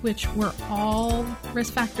health, which were all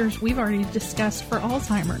risk factors we've already discussed for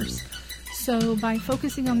Alzheimer's. So by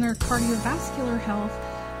focusing on their cardiovascular health,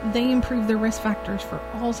 they improve their risk factors for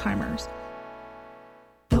Alzheimer's.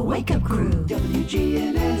 The Wake Up Crew,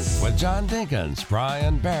 WGNS. With John Dinkins,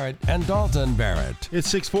 Brian Barrett, and Dalton Barrett.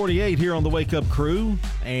 It's 6:48 here on the Wake Up Crew,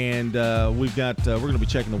 and we're going to be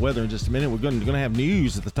checking the weather in just a minute. We're going to have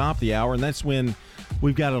news at the top of the hour, and that's when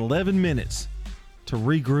we've got 11 minutes to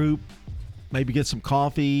regroup, maybe get some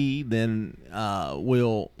coffee. Then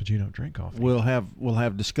we'll. But you don't drink coffee. We'll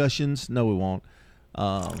have discussions. No, we won't.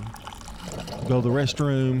 Go to the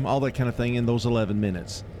restroom, all that kind of thing in those 11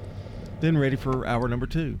 minutes. Then ready for hour number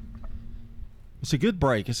 2. It's a good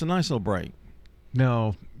break. It's a nice little break.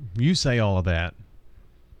 No, you say all of that,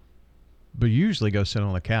 but you usually go sit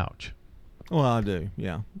on the couch. Well, I do,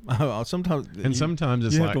 yeah. Sometimes it's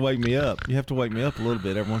you have to wake me up. You have to wake me up a little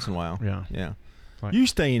bit every once in a while. Yeah. Like, you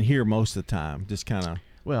stay in here most of the time, just kind of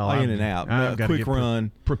in and out. I've got to get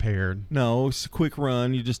run. Prepared. No, it's a quick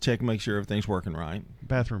run. You just check and make sure everything's working right.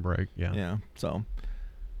 Bathroom break, yeah. Yeah, so.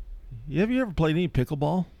 Have you ever played any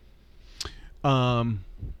pickleball?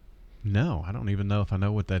 No, I don't even know if I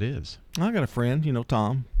know what that is. I got a friend,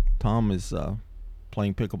 Tom. Tom is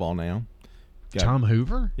playing pickleball now. Tom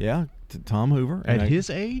Hoover? Yeah, Tom Hoover. At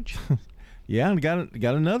his age? Yeah, and got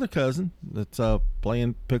another cousin that's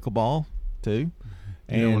playing pickleball too.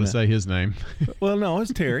 You don't want to say his name. Well, no,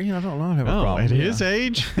 it's Terry. I don't have a problem. At his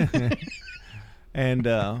age? And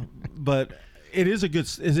but it is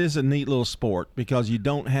a neat little sport because you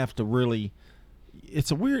don't have to really.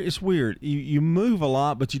 It's weird. You move a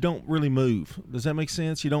lot, but you don't really move. Does that make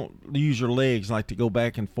sense? You don't use your legs like to go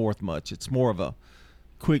back and forth much. It's more of a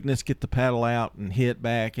quickness, get the paddle out and hit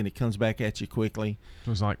back, and it comes back at you quickly. It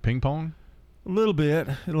was like ping pong? A little bit.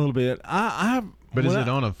 But is it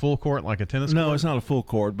on a full court like a tennis court? No, it's not a full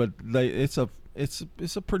court, but it's a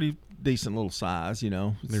pretty decent little size,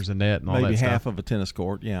 There's a net and all that maybe stuff. half of a tennis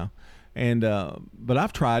court, yeah. And but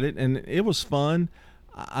I've tried it, and it was fun.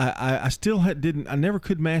 I still I never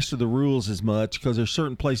could master the rules as much because there's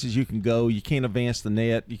certain places you can go. You can't advance the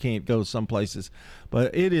net. You can't go some places.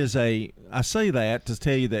 But it is I say that to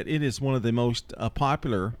tell you that it is one of the most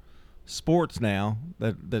popular sports now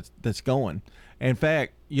that's going. In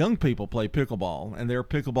fact, young people play pickleball, and there are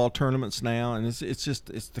pickleball tournaments now, and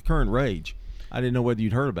it's the current rage. I didn't know whether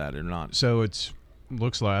you'd heard about it or not. So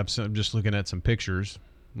looks like I'm just looking at some pictures.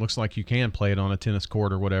 Looks like you can play it on a tennis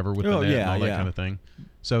court or whatever with the net and all that kind of thing.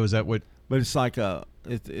 So is that what? But it's like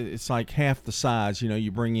it's like half the size.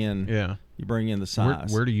 You bring in the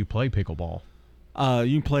size. Where do you play pickleball?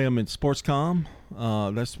 You can play them in Sportscom.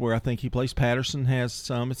 That's where I think he plays. Patterson has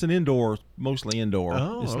some. It's mostly indoor.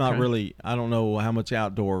 Oh, it's not really. I don't know how much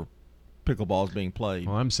outdoor pickleball is being played.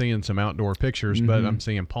 Well, I'm seeing some outdoor pictures, but I'm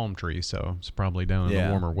seeing palm trees, so it's probably down in the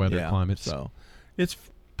warmer weather climates. So,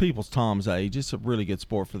 people's Tom's age, it's a really good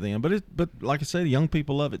sport for them. But like I said, young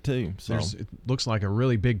people love it too. So it looks like a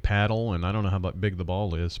really big paddle, and I don't know how big the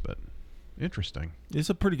ball is, but interesting. It's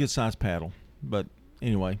a pretty good sized paddle. But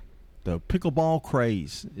anyway, the pickleball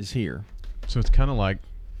craze is here. So it's kind of like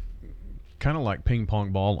ping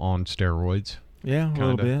pong ball on steroids. Yeah, a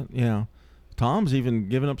little bit. Yeah. Tom's even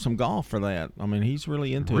given up some golf for that. I mean, he's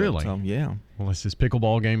really into it. Really? So, yeah. Well, is his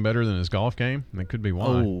pickleball game better than his golf game? That could be why.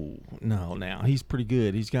 Oh, no. Now, he's pretty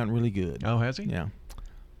good. He's gotten really good. Oh, has he? Yeah.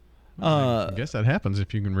 I guess that happens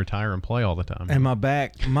if you can retire and play all the time. And my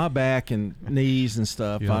back and knees and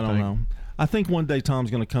stuff, I don't know. I think one day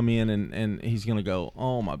Tom's going to come in and he's going to go,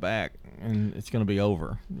 oh, my back, and it's going to be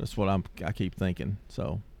over. That's what I keep thinking.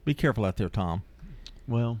 So be careful out there, Tom.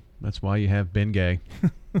 Well, that's why you have Ben Gay.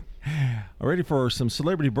 Ready for some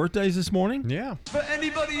celebrity birthdays this morning? Yeah. For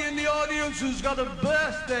anybody in the audience who's got a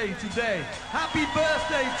birthday today, happy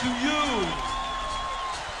birthday to you.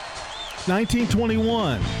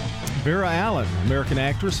 1921, Vera Allen, American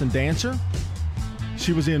actress and dancer.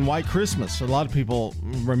 She was in White Christmas. A lot of people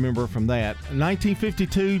remember from that.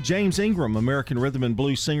 1952, James Ingram, American rhythm and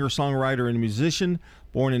blues singer, songwriter, and musician,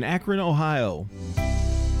 born in Akron, Ohio.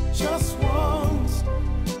 Just once,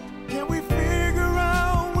 can we figure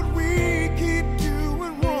out what we keep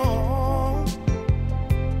doing wrong?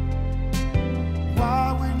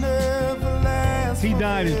 Why we never last. He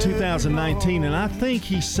died in 2019, and I think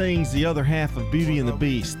he sings the other half of Beauty and the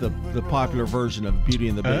Beast, the popular version of Beauty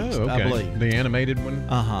and the Beast, okay. I believe. The animated one?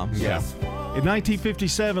 Uh-huh, okay. yeah. In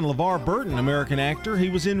 1957, LeVar Burton, American actor, he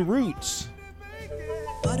was in Roots.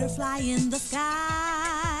 Butterfly in the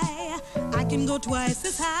sky, I can go twice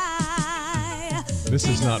as high. This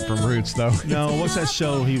is not from Roots, though. No, what's that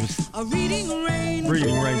show he was? Reading Rainbow.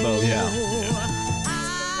 Reading Rainbow, yeah.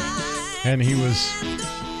 And he was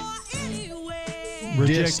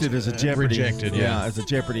rejected as a Jeopardy. Rejected, yeah. As a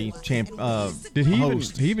Jeopardy champ. Did he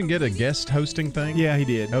host. Did he even get a guest hosting thing? Yeah, he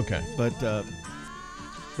did. Okay. But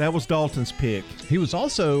that was Dalton's pick. He was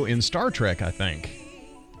also in Star Trek, I think.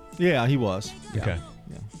 Yeah, he was. Yeah. Okay.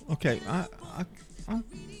 Yeah. Okay. I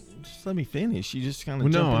just let me finish. You just kind of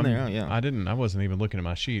jump in there. Yeah. I wasn't even looking at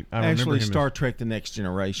my sheet. I Actually, remember him Star Trek: The Next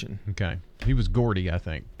Generation. Okay. He was Gordy, I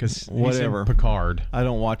think, because whatever. He's in Picard. I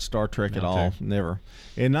don't watch Star Trek at all. Never.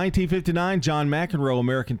 In 1959, John McEnroe,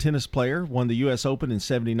 American tennis player, won the U.S. Open in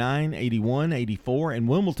 79, 81, 84, and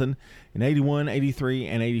Wimbledon in 81, 83,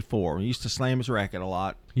 and 84. He used to slam his racket a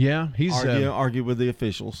lot. Yeah, he's argue with the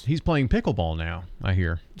officials. He's playing pickleball now, I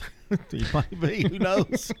hear. He might be. Who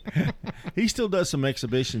knows? He still does some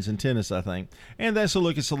exhibitions in tennis, I think. And that's a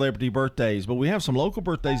look at celebrity birthdays. But we have some local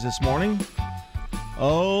birthdays this morning.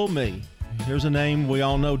 Oh, me. Here's a name we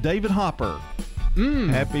all know, David Hopper.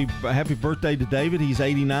 Happy birthday to David. He's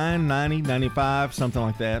 89, 90, 95, something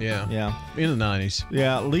like that. Yeah. In the 90s.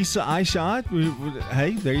 Yeah. Lisa Eichhot.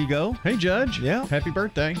 Hey, there you go. Hey, Judge. Yeah. Happy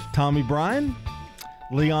birthday. Tommy Bryan.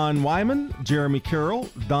 Leon Wyman, Jeremy Carroll,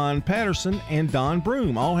 Don Patterson, and Don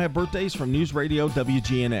Broom all have birthdays from News Radio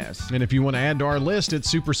WGNS. And if you want to add to our list, it's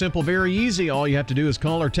super simple, very easy. All you have to do is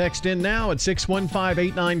call or text in now at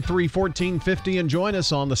 615-893-1450 and join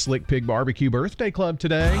us on the Slick Pig Barbecue Birthday Club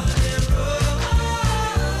today.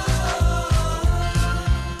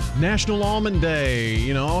 National Almond Day,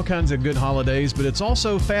 you know, all kinds of good holidays, but it's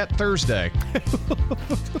also Fat Thursday.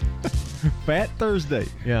 Fat Thursday.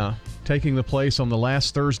 Yeah. Taking the place on the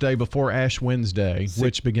last Thursday before Ash Wednesday,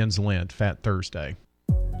 which begins Lent, Fat Thursday.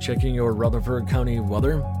 Checking your Rutherford County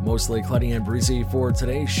weather. Mostly cloudy and breezy for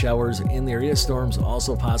today. Showers in the area. Storms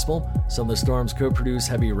also possible. Some of the storms could produce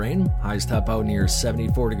heavy rain. Highs top out near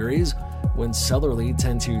 74 degrees. Winds southerly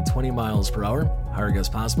 10 to 20 miles per hour. Higher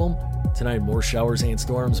gusts possible. Tonight, more showers and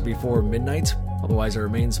storms before midnight. Otherwise, it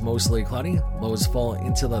remains mostly cloudy. Lows fall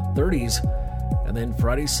into the 30s. And then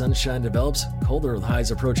Friday, sunshine develops, colder with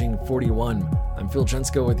highs approaching 41. I'm Phil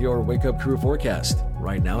Jensko with your Wake Up Crew forecast.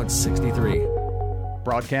 Right now it's 63.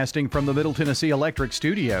 Broadcasting from the Middle Tennessee Electric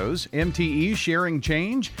Studios, MTE Sharing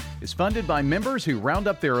Change is funded by members who round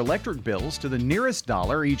up their electric bills to the nearest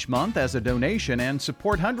dollar each month as a donation and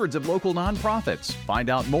support hundreds of local nonprofits. Find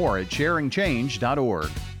out more at sharingchange.org.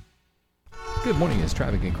 Good morning. As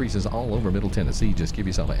traffic increases all over Middle Tennessee, just give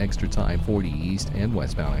yourself an extra time. 40 east and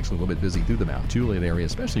westbound. Actually, a little bit busy through the Mount Juliet area,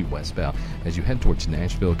 especially westbound as you head towards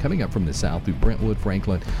Nashville. Coming up from the south through Brentwood,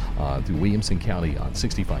 Franklin, through Williamson County on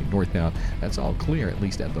 65 northbound. That's all clear, at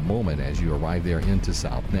least at the moment, as you arrive there into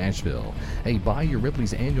South Nashville. Hey, buy your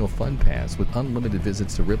Ripley's annual Fun Pass with unlimited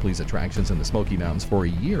visits to Ripley's attractions in the Smoky Mountains for a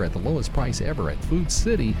year at the lowest price ever at Food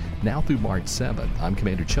City, now through March 7th. I'm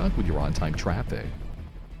Commander Chuck with your on-time traffic.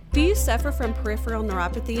 Do you suffer from peripheral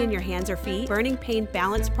neuropathy in your hands or feet, burning pain,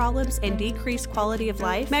 balance problems, and decreased quality of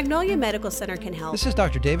life? Magnolia Medical Center can help. This is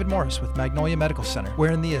Dr. David Morris with Magnolia Medical Center.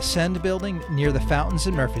 We're in the Ascend building near the fountains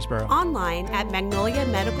in Murfreesboro. Online at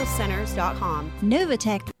magnoliamedicalcenters.com.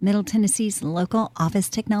 Novatech, Middle Tennessee's local office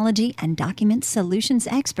technology and document solutions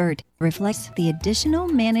expert, reflects the additional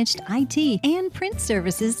managed IT and print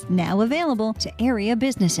services now available to area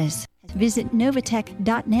businesses. Visit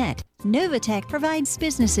Novatech.net. Novatech provides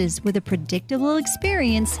businesses with a predictable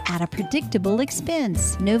experience at a predictable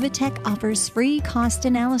expense. Novatech offers free cost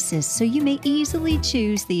analysis so you may easily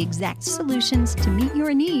choose the exact solutions to meet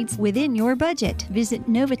your needs within your budget. Visit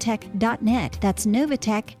Novatech.net. That's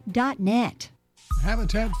Novatech.net.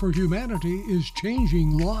 Habitat for Humanity is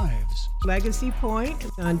changing lives. Legacy Point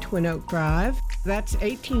on Twin Oak Drive. That's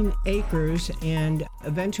 18 acres and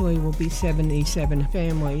eventually will be 77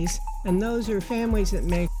 families. And those are families that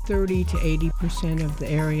make 30 to 80% of the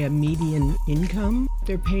area median income.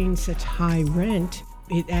 They're paying such high rent,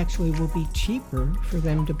 it actually will be cheaper for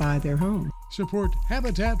them to buy their home. Support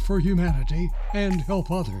Habitat for Humanity and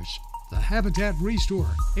help others. The Habitat Restore,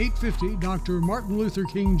 850 Dr. Martin Luther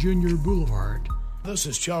King Jr. Boulevard. This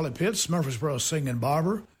is Charlie Pitts, Murfreesboro Singing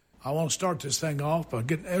Barber. I want to start this thing off by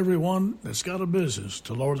getting everyone that's got a business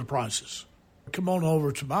to lower the prices. Come on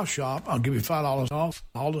over to my shop. I'll give you $5 off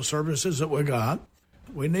all the services that we got.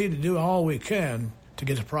 We need to do all we can to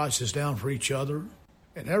get the prices down for each other.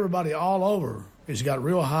 And everybody all over has got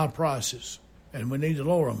real high prices, and we need to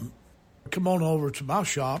lower them. Come on over to my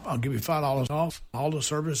shop. I'll give you $5 off all the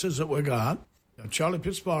services that we got. Charlie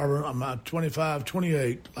Pitts Barber. I'm at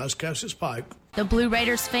 2528 Las Casas Pike. The Blue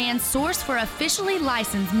Raiders fans' source for officially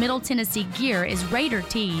licensed Middle Tennessee gear is Raider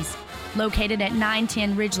Tees. Located at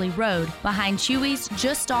 910 Ridgely Road, behind Chewy's,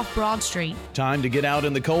 just off Broad Street. Time to get out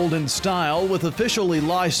in the cold in style with officially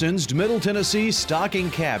licensed Middle Tennessee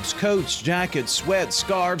stocking caps, coats, jackets, sweats,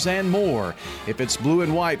 scarves, and more. If it's blue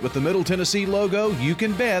and white with the Middle Tennessee logo, you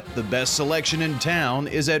can bet the best selection in town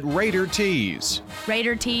is at Raider Tees.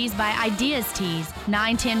 Raider Tees by Ideas Tees,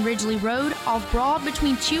 910 Ridgely Road, off Broad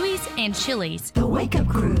between Chewy's and Chili's. The Wake Up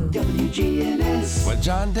Crew, WGNS. With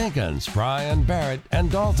John Dinkins, Brian Barrett,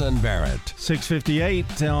 and Dalton Barrett.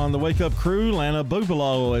 6:58 on the Wake Up Crew. Lana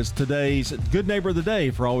Bubalo is today's Good Neighbor of the Day.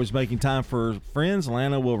 For always making time for friends,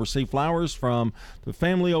 Lana will receive flowers from the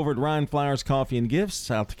family over at Ryan Flowers Coffee and Gifts,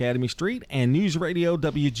 South Academy Street, and News Radio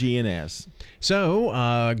WGNS.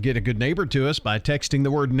 So, get a good neighbor to us by texting the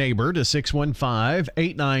word neighbor to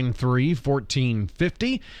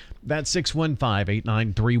 615-893-1450. That's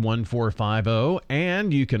 615-893-1450.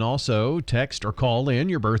 And you can also text or call in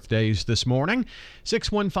your birthdays this morning.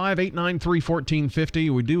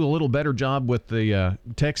 615-893-1450. We do a little better job with the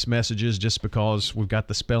text messages just because we've got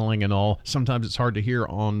the spelling and all. Sometimes it's hard to hear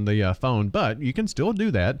on the phone, but you can still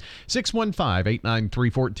do that.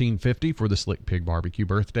 615-893-1450 for the Slick Pig Barbecue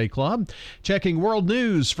Birthday Club. Checking world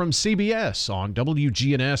news from CBS on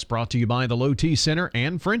WGNS, brought to you by the Low T Center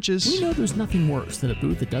and French's. We know there's nothing worse than a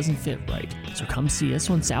boot that doesn't fit right. So come see us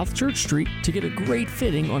on South Church Street to get a great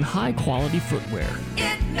fitting on high-quality footwear.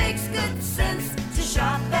 It makes good sense to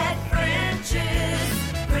shop at French's.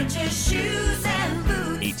 French's Shoes and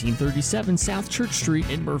Boots. 1837 South Church Street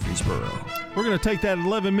in Murfreesboro. We're going to take that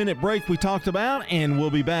 11-minute break we talked about, and we'll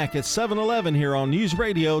be back at 7:11 here on News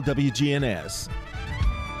Radio WGNS.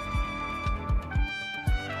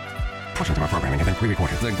 Portions of our programming have been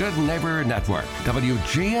pre-recorded. The Good Neighbor Network,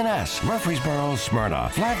 WGNS, Murfreesboro, Smyrna,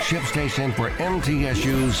 flagship station for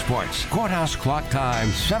MTSU Sports. Courthouse clock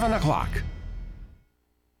time, 7 o'clock.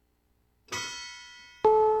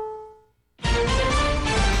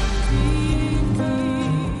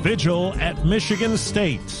 Vigil at Michigan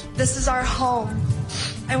State. This is our home,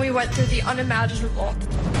 and we went through the unimaginable.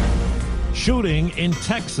 Shooting in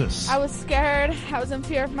Texas. I was scared. I was in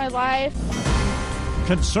fear of my life.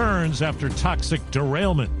 Concerns after toxic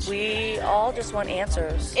derailment. We all just want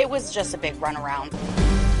answers. It was just a big runaround.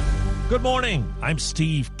 Good morning. I'm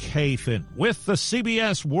Steve Kathan with the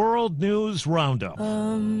CBS World News Roundup.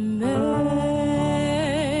 Amazing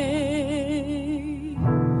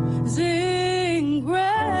Grace.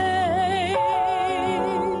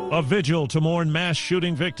 A vigil to mourn mass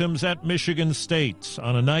shooting victims at Michigan State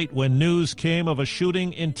on a night when news came of a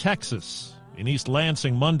shooting in Texas. In East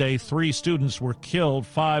Lansing Monday, 3 students were killed,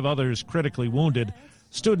 5 others critically wounded.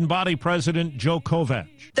 Student Body President Joe Kovach.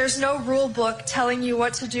 There's no rule book telling you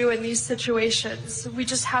what to do in these situations. We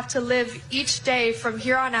just have to live each day from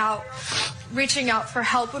here on out, reaching out for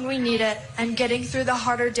help when we need it and getting through the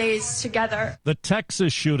harder days together. The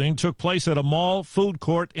Texas shooting took place at a mall food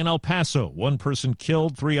court in El Paso. 1 person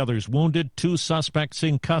killed, 3 others wounded, 2 suspects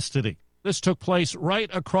in custody. This took place right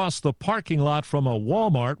across the parking lot from a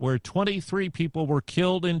Walmart where 23 people were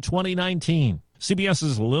killed in 2019.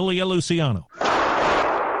 CBS's Lilia Luciano.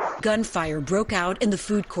 Gunfire broke out in the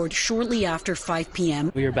food court shortly after 5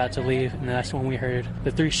 p.m. We were about to leave, and that's when we heard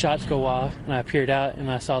the 3 shots go off, and I peered out,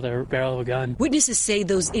 and I saw the barrel of a gun. Witnesses say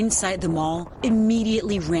those inside the mall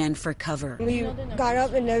immediately ran for cover. We got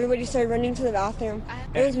up, and everybody started running to the bathroom.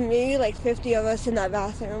 It was maybe like 50 of us in that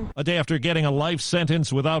bathroom. A day after getting a life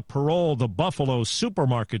sentence without parole, the Buffalo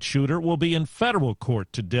supermarket shooter will be in federal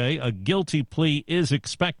court today. A guilty plea is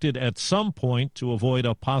expected at some point to avoid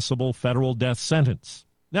a possible federal death sentence.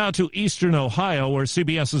 Now to eastern Ohio, where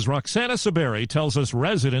CBS's Roxana Saberi tells us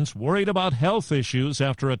residents worried about health issues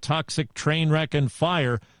after a toxic train wreck and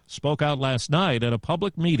fire spoke out last night at a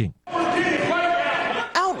public meeting.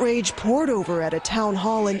 Outrage poured over at a town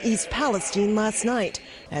hall in East Palestine last night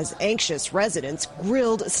as anxious residents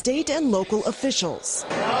grilled state and local officials.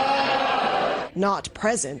 Not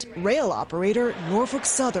present, rail operator Norfolk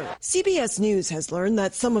Southern. CBS News has learned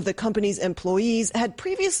that some of the company's employees had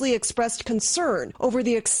previously expressed concern over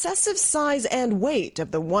the excessive size and weight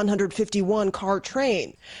of the 151-car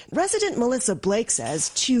train. Resident Melissa Blake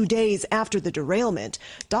says 2 days after the derailment,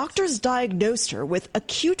 doctors diagnosed her with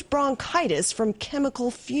acute bronchitis from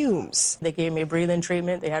chemical fumes. They gave me a breathing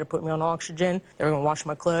treatment. They had to put me on oxygen. They were going to wash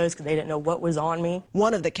my clothes because they didn't know what was on me.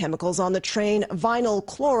 One of the chemicals on the train, vinyl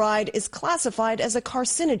chloride, is classified as a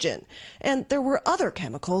carcinogen, and there were other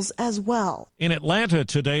chemicals as well. In Atlanta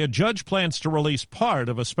today, a judge plans to release part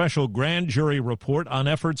of a special grand jury report on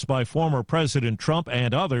efforts by former President Trump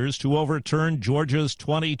and others to overturn Georgia's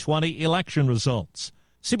 2020 election results.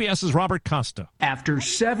 CBS's Robert Costa. After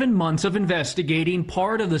 7 months of investigating,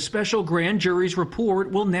 part of the special grand jury's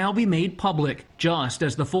report will now be made public, just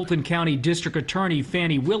as the Fulton County District Attorney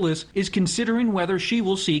Fannie Willis is considering whether she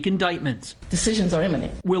will seek indictments. Decisions are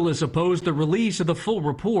imminent. Willis opposed the release of the full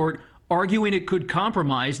report, arguing it could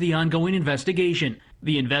compromise the ongoing investigation.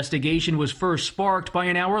 The investigation was first sparked by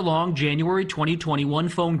an hour-long January 2021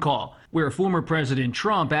 phone call, where former President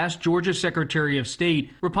Trump asked Georgia Secretary of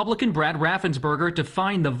State, Republican Brad Raffensperger, to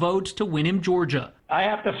find the votes to win him Georgia. I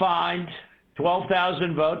have to find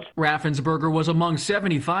 12,000 votes. Raffensperger was among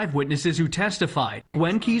 75 witnesses who testified.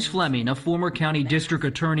 Gwen Keys Fleming, a former county district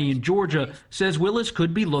attorney in Georgia, says Willis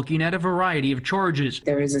could be looking at a variety of charges.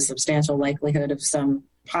 There is a substantial likelihood of some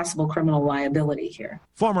possible criminal liability here.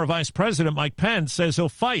 Former Vice President Mike Pence says he'll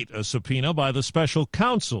fight a subpoena by the special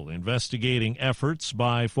counsel investigating efforts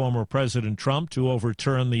by former President Trump to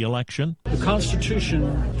overturn the election. The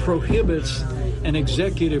Constitution prohibits an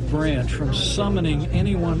executive branch from summoning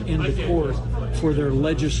anyone into court for their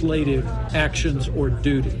legislative actions or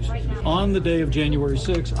duties. On the day of January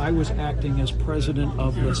 6th, I was acting as president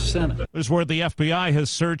of the Senate. This is where the FBI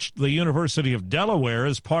has searched the University of Delaware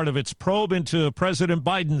as part of its probe into President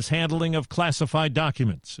Biden's handling of classified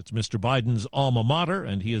documents. It's Mr. Biden's alma mater,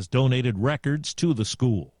 and he has donated records to the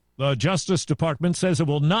school. The Justice Department says it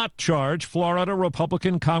will not charge Florida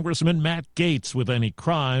Republican Congressman Matt Gaetz with any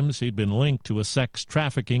crimes. He'd been linked to a sex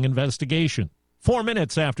trafficking investigation. 4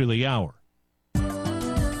 minutes after the hour.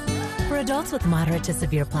 For adults with moderate to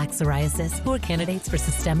severe plaque psoriasis who are candidates for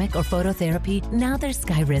systemic or phototherapy, now there's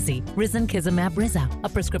Skyrizi, Risankizumab Rizza, a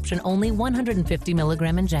prescription-only 150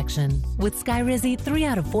 milligram injection. With Skyrizi, 3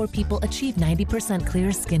 out of 4 people achieve 90%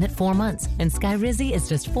 clear skin at 4 months, and Skyrizi is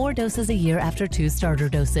just 4 doses a year after 2 starter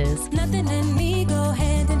doses. Nothing and me go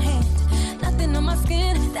hand in hand. Nothing on my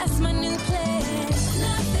skin, that's my new plan.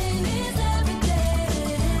 Nothing is everything.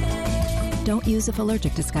 Don't use if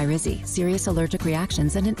allergic to Skyrizi. Serious allergic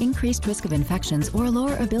reactions and an increased risk of infections or a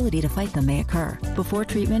lower ability to fight them may occur. Before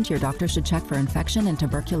treatment, your doctor should check for infection and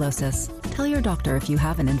tuberculosis. Tell your doctor if you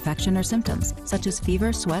have an infection or symptoms, such as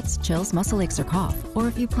fever, sweats, chills, muscle aches, or cough, or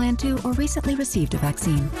if you plan to or recently received a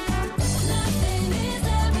vaccine.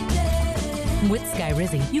 With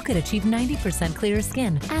Skyrizi, you could achieve 90% clearer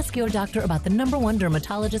skin. Ask your doctor about the #1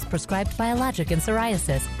 dermatologist prescribed biologic in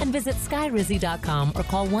psoriasis and visit skyrizi.com or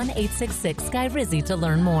call 1-866-SKYRIZI to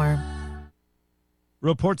learn more.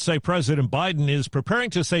 Reports say President Biden is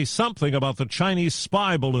preparing to say something about the Chinese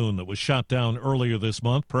spy balloon that was shot down earlier this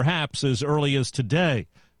month, perhaps as early as today.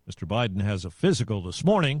 Mr. Biden has a physical this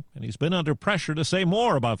morning, and he's been under pressure to say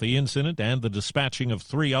more about the incident and the dispatching of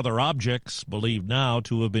 3 other objects believed now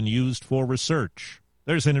to have been used for research.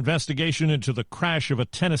 There's an investigation into the crash of a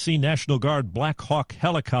Tennessee National Guard Black Hawk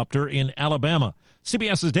helicopter in Alabama.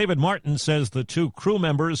 CBS's David Martin says the 2 crew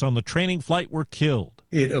members on the training flight were killed.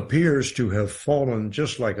 It appears to have fallen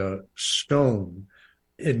just like a stone.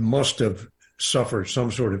 It must have suffered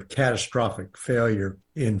some sort of catastrophic failure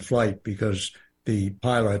in flight because the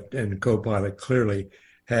pilot and co-pilot clearly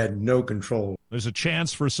had no control. There's a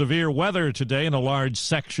chance for severe weather today in a large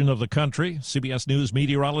section of the country. CBS News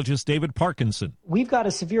meteorologist David Parkinson. We've got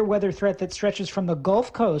a severe weather threat that stretches from the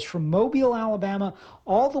Gulf Coast, from Mobile, Alabama,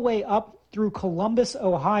 all the way up through Columbus,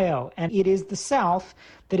 Ohio. And it is the South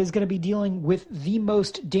that is going to be dealing with the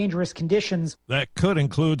most dangerous conditions. That could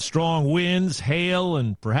include strong winds, hail,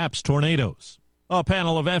 and perhaps tornadoes. A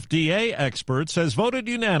panel of FDA experts has voted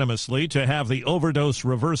unanimously to have the overdose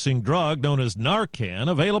reversing drug known as Narcan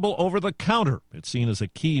available over the counter. It's seen as a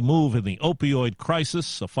key move in the opioid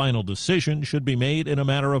crisis. A final decision should be made in a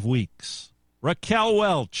matter of weeks. Raquel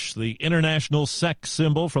Welch, the international sex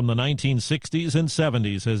symbol from the 1960s and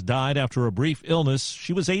 70s, has died after a brief illness.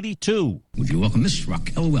 She was 82. Would you welcome Miss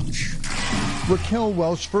Raquel Welch? Raquel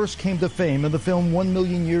Welch first came to fame in the film 1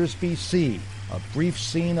 Million Years BC. A brief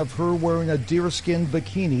scene of her wearing a deerskin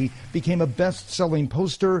bikini became a best-selling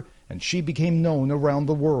poster, and she became known around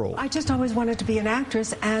the world. I just always wanted to be an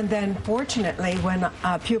actress, and then fortunately when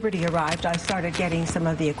puberty arrived, I started getting some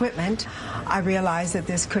of the equipment. I realized that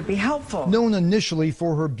this could be helpful. Known initially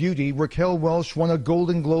for her beauty, Raquel Welch won a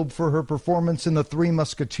Golden Globe for her performance in The Three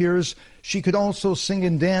Musketeers. She could also sing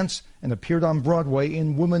and dance and appeared on Broadway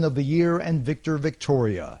in Woman of the Year and Victor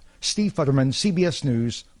Victoria. Steve Futterman, CBS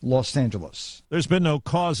News, Los Angeles. There's been no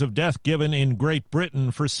cause of death given in Great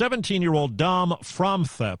Britain for 17-year-old Dom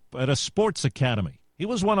Fromthep at a sports academy. He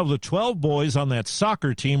was one of the 12 boys on that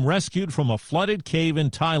soccer team rescued from a flooded cave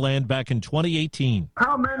in Thailand back in 2018.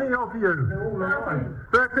 How many of you?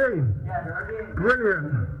 13.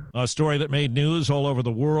 Brilliant. A story that made news all over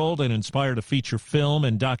the world and inspired a feature film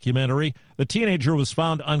and documentary. The teenager was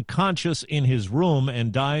found unconscious in his room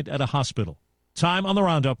and died at a hospital. Time on the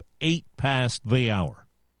roundup, 8 past the hour.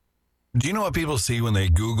 Do you know what people see when they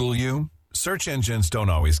Google you? Search engines don't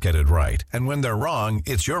always get it right, and when they're wrong,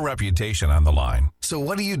 it's your reputation on the line. So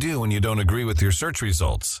what do you do when you don't agree with your search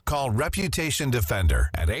results? Call Reputation Defender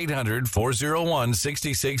at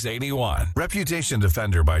 800-401-6681. Reputation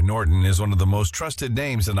Defender by Norton is one of the most trusted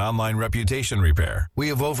names in online reputation repair. We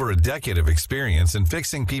have over a decade of experience in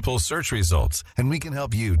fixing people's search results, and we can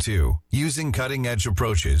help you too. Using cutting-edge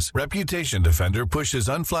approaches, Reputation Defender pushes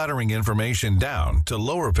unflattering information down to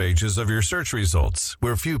lower pages of your search results,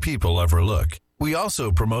 where few people ever look. We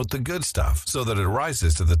also promote the good stuff so that it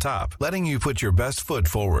rises to the top, letting you put your best foot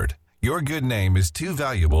forward. Your good name is too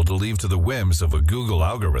valuable to leave to the whims of a Google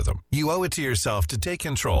algorithm. You owe it to yourself to take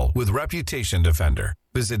control with Reputation Defender.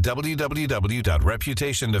 Visit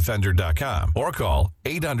www.reputationdefender.com or call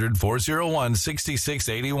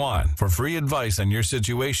 800-401-6681 for free advice on your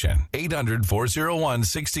situation.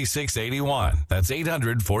 800-401-6681. That's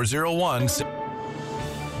 800-401-6681.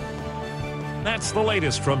 That's the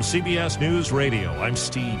latest from CBS News Radio. I'm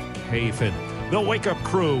Steve Kathan. The Wake Up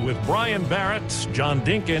Crew with Brian Barrett, John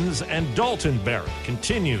Dinkins, and Dalton Barrett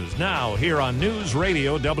continues now here on News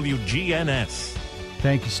Radio WGNS.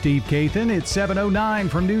 Thank you, Steve Kathan. It's 7:09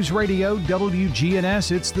 from News Radio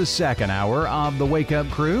WGNS. It's the second hour of the Wake Up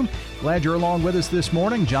Crew. Glad you're along with us this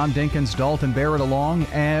morning. John Dinkins, Dalton Barrett along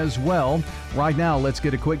as well. Right now, let's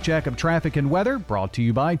get a quick check of traffic and weather brought to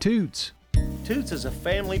you by Toots. Toots is a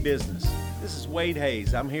family business. This is Wade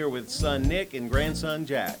Hayes. I'm here with son Nick and grandson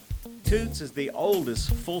Jack. Toots is the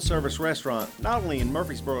oldest full-service restaurant, not only in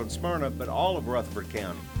Murfreesboro and Smyrna, but all of Rutherford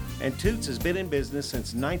County. And Toots has been in business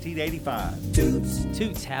since 1985.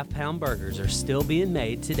 Toots half-pound burgers are still being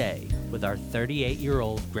made today with our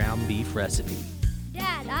 38-year-old ground beef recipe.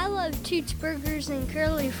 Dad, I love Toots burgers and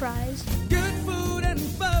curly fries. Good food and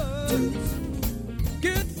fun. Toots.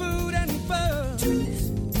 Good food and fun. Toots.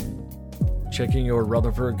 Checking your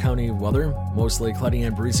Rutherford County weather. Mostly cloudy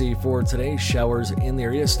and breezy for today. Showers in the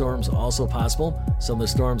area. Storms also possible. Some of the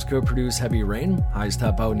storms could produce heavy rain. Highs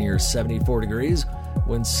top out near 74 degrees.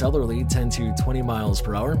 Winds southerly 10 to 20 miles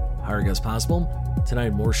per hour. Higher gusts possible.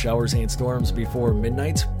 Tonight, more showers and storms before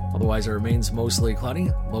midnight. Otherwise, it remains mostly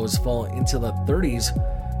cloudy. Lows fall into the 30s.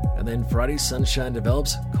 And then Friday, sunshine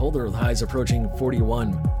develops. Colder with highs approaching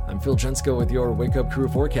 41. I'm Phil Jensko with your Wake Up Crew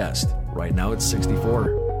forecast. Right now, it's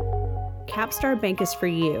 64. Capstar Bank is for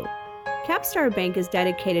you. Capstar Bank is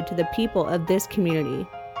dedicated to the people of this community.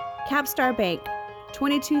 Capstar Bank,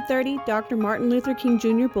 2230 Dr. Martin Luther King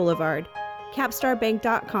Jr. Boulevard,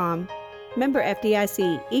 capstarbank.com. Member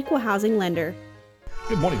FDIC, Equal Housing Lender.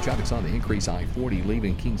 Good morning. Traffic's on the increase. I-40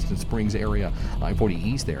 leaving Kingston Springs area. I-40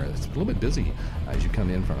 east there. It's a little bit busy as you come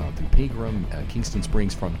in from through Pegram, Kingston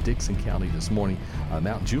Springs from Dixon County this morning.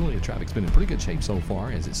 Mount Julia traffic's been in pretty good shape so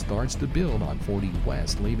far as it starts to build on 40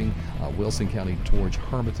 west, leaving Wilson County towards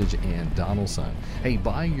Hermitage and Donaldson. Hey,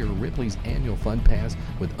 buy your Ripley's annual Fun Pass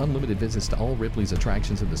with unlimited visits to all Ripley's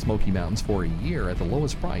attractions in the Smoky Mountains for a year at the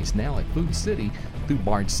lowest price now at Food City through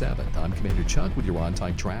March 7th. I'm Commander Chuck with your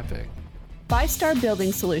on-time traffic. 5-Star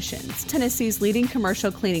Building Solutions, Tennessee's leading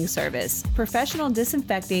commercial cleaning service, professional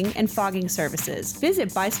disinfecting and fogging services. Visit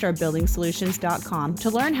BystarBuildingSolutions.com to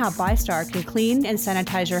learn how Bystar can clean and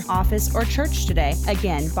sanitize your office or church today.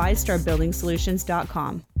 Again,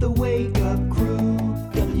 BystarBuildingSolutions.com. The Wake Up Crew,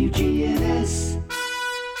 WGNS.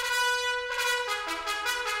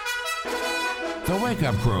 The Wake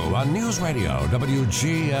Up Crew on News Radio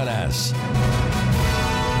WGNS.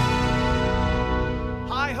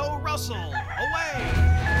 Hi-ho, Russell, away!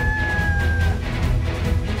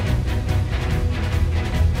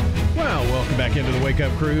 Well, welcome back into the Wake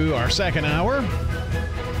Up Crew, our second hour.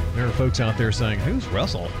 There are folks out there saying, "Who's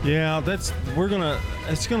Russell?" Yeah, it's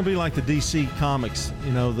gonna be like the DC Comics,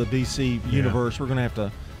 the DC universe. We're gonna have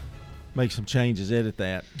to make some changes, edit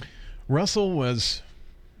that. Russell was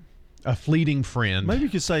a fleeting friend. Maybe you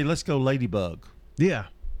could say, "Let's go Ladybug." Yeah.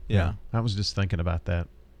 Yeah. I was just thinking about that.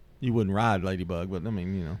 You wouldn't ride Ladybug, but I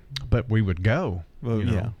mean, But we would go. Well,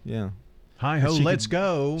 yeah. Hi-ho, let's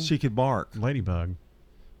go. She could bark. Ladybug.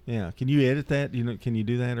 Yeah. Can you edit that? Can you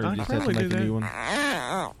do that, or I you just have to make a new one?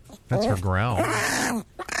 That's her growl.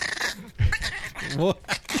 What?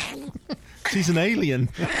 She's an alien.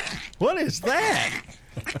 What is that?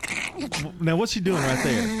 Now, what's she doing right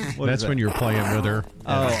there? That's when you're playing with her.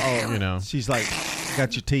 Oh. She's like,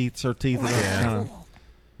 got your teeth, her teeth.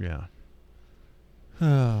 Yeah.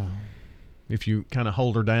 If you kind of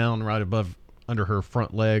hold her down right under her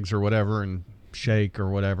front legs or whatever and shake or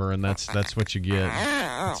whatever, and that's what you get.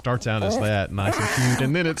 It starts out as that, nice and cute,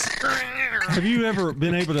 and then it's... Have you ever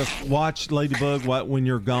been able to watch Ladybug when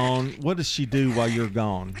you're gone? What does she do while you're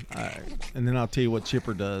gone? And then I'll tell you what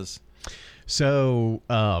Chipper does. So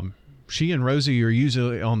she and Rosie are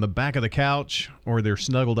usually on the back of the couch or they're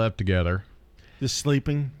snuggled up together. Just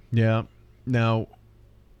sleeping? Yeah. Now,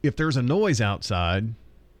 if there's a noise outside,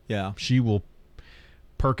 she will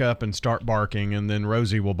perk up and start barking, and then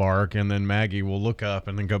Rosie will bark, and then Maggie will look up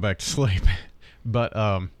and then go back to sleep. But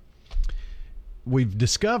we've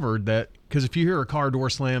discovered that because if you hear a car door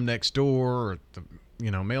slam next door, or the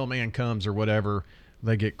mailman comes or whatever,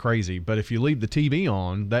 they get crazy. But if you leave the TV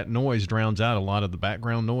on, that noise drowns out a lot of the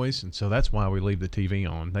background noise, and so that's why we leave the TV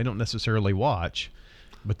on. They don't necessarily watch,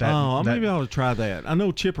 but maybe I ought to try that. I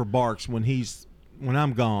know Chipper barks when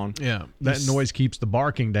I'm gone. Yeah, that noise keeps the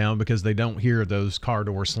barking down because they don't hear those car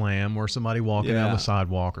door slam or somebody walking down the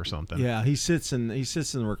sidewalk or something. Yeah, he sits in the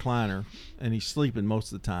recliner and he's sleeping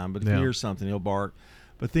most of the time. But if he hears something, he'll bark.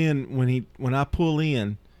 But then when I pull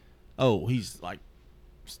in, he's like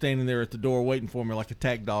standing there at the door waiting for me like a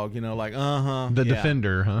tack dog, like the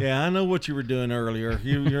defender, huh? Yeah, I know what you were doing earlier.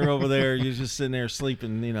 You're over there. You're just sitting there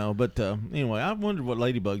sleeping, But anyway, I wondered what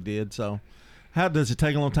Ladybug did. So. How does it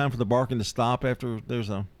take a long time for the barking to stop after there's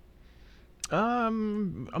a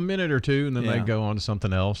minute or two, and then they go on to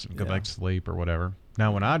something else and go back to sleep or whatever.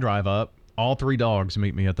 Now, when I drive up, all 3 dogs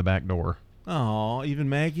meet me at the back door. Oh, even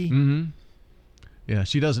Maggie? Mm-hmm. Yeah,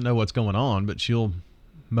 she doesn't know what's going on, but she'll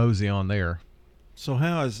mosey on there. So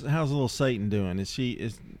how's little Satan doing? Is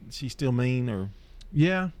she still mean or?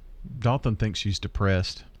 Yeah, Dalton thinks she's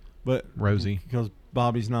depressed. But Rosie, because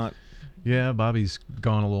Bobby's not. Yeah, Bobby's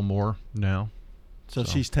gone a little more now. So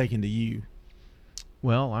she's taken to you.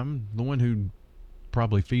 Well, I'm the one who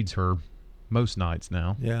probably feeds her most nights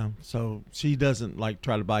now. Yeah. So she doesn't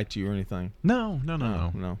try to bite you or anything. No.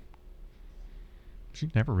 She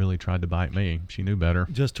never really tried to bite me. She knew better.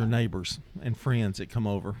 Just her neighbors and friends that come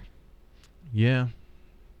over. Yeah.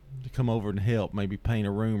 To come over and help, maybe paint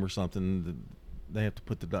a room or something. They have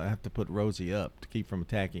to put Rosie up to keep from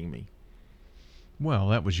attacking me. Well,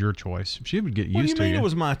 that was your choice. She would get used to you. What do you mean it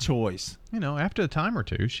was my choice? After a time or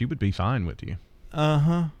two, she would be fine with you.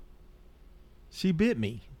 Uh-huh. She bit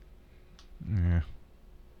me. Yeah.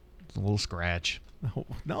 It's a little scratch.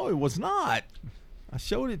 No, it was not. I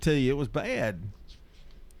showed it to you. It was bad.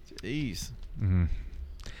 Jeez.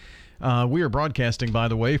 Mm-hmm. We are broadcasting, by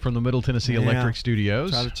the way, from the Middle Tennessee Electric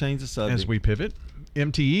Studios. Try to change the subject. As we pivot.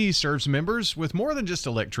 MTE serves members with more than just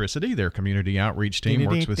electricity. Their community outreach team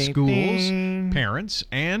works with schools, parents,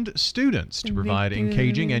 and students to provide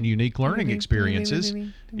engaging and unique learning experiences.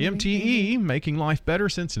 MTE, making life better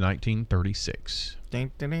since 1936.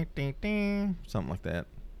 Something like that.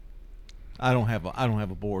 I don't have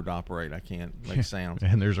a board to operate. I can't make sounds.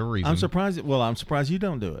 And there's a reason. I'm surprised you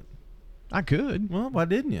don't do it. I could. Well, why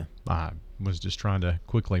didn't you? I was just trying to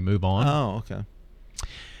quickly move on. Oh, okay.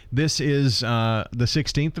 This is the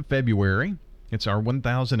 16th of February. It's our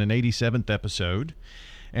 1087th episode.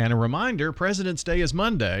 And a reminder, President's Day is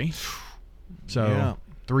Monday. So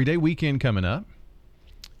 3-day weekend coming up.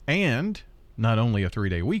 And not only a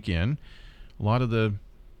 3-day weekend, a lot of the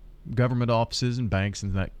government offices and banks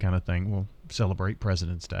and that kind of thing will celebrate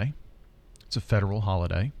President's Day. It's a federal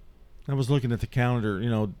holiday. I was looking at the calendar. You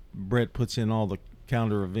know, Brett puts in all the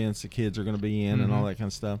calendar events the kids are going to be in and all that kind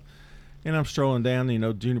of stuff. And I'm strolling down, you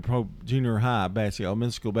know, junior high basketball,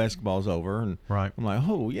 middle school basketball's over. And right. I'm like,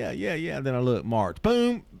 oh, yeah. Then I look, March,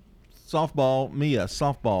 boom, softball, Mia,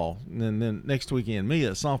 softball. And then next weekend,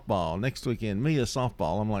 Mia, softball. Next weekend, Mia,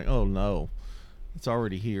 softball. I'm like, oh, no, it's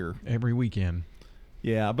already here. Every weekend.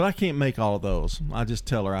 Yeah, but I can't make all of those. I just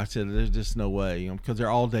tell her, I said, there's just no way, because they're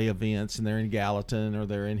all-day events, and they're in Gallatin or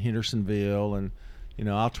they're in Hendersonville. And, you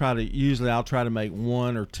know, I'll try to make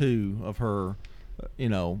one or two of her, you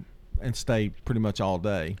know, and stay pretty much all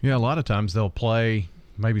day. Yeah, a lot of times they'll play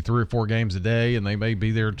maybe 3 or 4 games a day, and they may be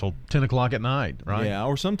there until 10 o'clock at night, right? Yeah,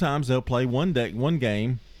 or sometimes they'll play one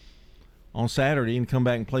game on Saturday and come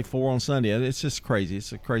back and play 4 on Sunday. It's just crazy.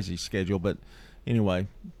 It's a crazy schedule. But anyway,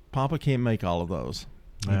 Papa can't make all of those.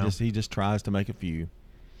 He just tries to make a few.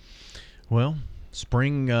 Well,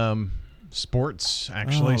 spring sports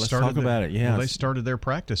actually started. Let's talk about it. Yeah, well, they started their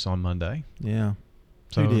practice on Monday. Yeah.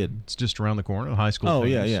 So Who did? It's just around the corner, high school. Oh,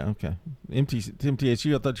 figures. yeah, okay.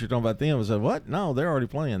 MTSU, I thought you were talking about them. I said, what? No, they're already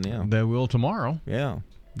playing, yeah. They will tomorrow. Yeah.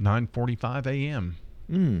 9:45 a.m.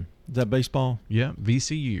 Is that baseball? Yeah,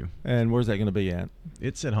 VCU. And where's that going to be at?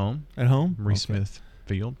 It's at home. At home? Reese Smith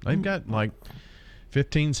Field. They've got like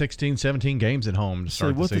 15, 16, 17 games at home to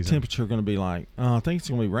start the season. What's the temperature going to be like? I think it's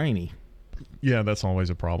going to be rainy. Yeah, that's always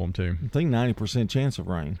a problem, too. I think 90% chance of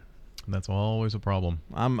rain. That's always a problem.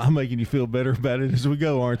 I'm making you feel better about it as we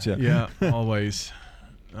go, aren't you? Yeah, always.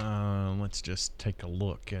 Let's just take a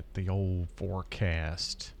look at the old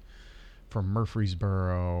forecast from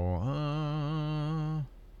Murfreesboro.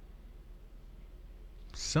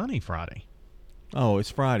 Sunny Friday. Oh, it's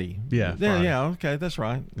Friday. Yeah. Friday. Yeah. Okay, that's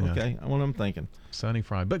right. Yeah. Okay, what I'm thinking. Sunny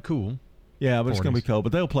Friday, but cool. Yeah, but 40s. It's going to be cold.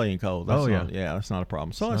 But they'll play in cold. That's that's not a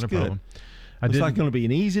problem. So that's good. Problem. It's not going to be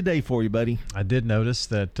an easy day for you, buddy. I did notice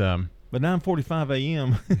that. But 9:45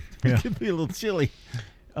 a.m. it could be a little chilly.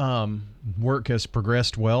 Work has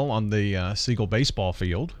progressed well on the Siegel baseball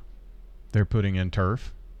field. They're putting in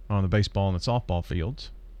turf on the baseball and the softball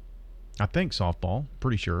fields. I think softball,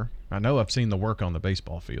 pretty sure. I know I've seen the work on the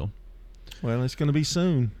baseball field. Well, it's going to be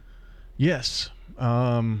soon. Yes.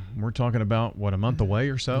 We're talking about a month away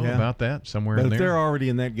or so about that, somewhere in there. But if they're already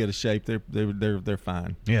in that good a shape, they're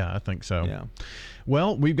fine. Yeah, I think so. Yeah.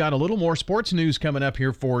 Well, we've got a little more sports news coming up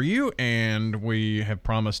here for you, and we have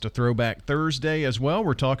promised a Throwback Thursday as well.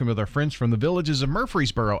 We're talking with our friends from the Villages of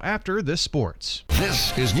Murfreesboro after this sports.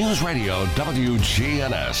 This is News Radio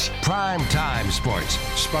WGNS Prime Time Sports,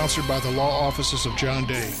 sponsored by the law offices of John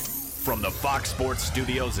Day. From the Fox Sports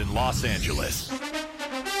Studios in Los Angeles,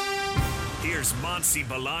 here's Monsi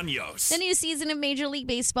Bolaños. The new season of Major League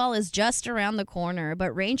Baseball is just around the corner,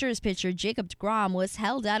 but Rangers pitcher Jacob deGrom was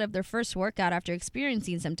held out of their first workout after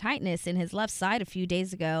experiencing some tightness in his left side a few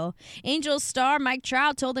days ago. Angels star Mike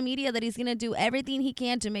Trout told the media that he's going to do everything he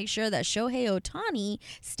can to make sure that Shohei Ohtani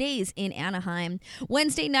stays in Anaheim.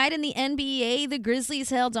 Wednesday night in the NBA, the Grizzlies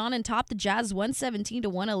held on and topped the Jazz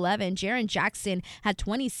 117-111. Jaren Jackson had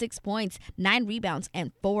 26 points, 9 rebounds,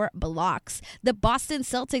 and 4 blocks. The Boston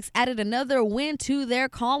Celtics added another win to their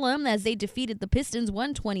column as they defeated the Pistons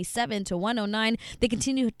 127-109. They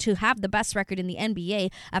continue to have the best record in the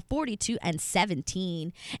NBA at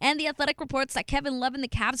 42-17. And The Athletic reports that Kevin Love and the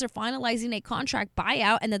Cavs are finalizing a contract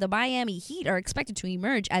buyout and that the Miami Heat are expected to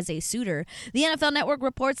emerge as a suitor. The NFL Network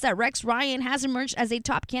reports that Rex Ryan has emerged as a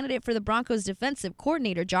top candidate for the Broncos defensive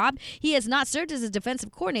coordinator job. He has not served as a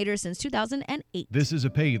defensive coordinator since 2008. This is a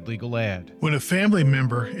paid legal ad. When a family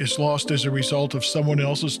member is lost as a result of someone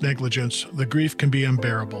else's negligence, the grief can be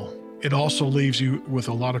unbearable. It also leaves you with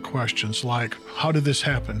a lot of questions like, how did this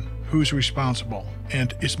happen? Who's responsible?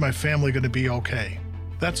 And is my family going to be okay?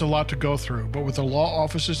 That's a lot to go through, but with the law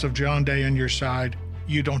offices of John Day on your side,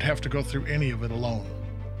 you don't have to go through any of it alone.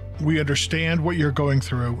 We understand what you're going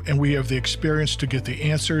through, and we have the experience to get the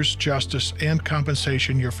answers, justice, and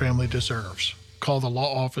compensation your family deserves. Call the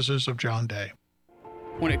law offices of John Day.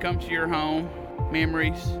 When it comes to your home,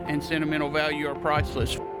 memories and sentimental value are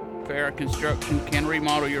priceless. Farrah Construction can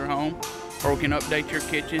remodel your home or can update your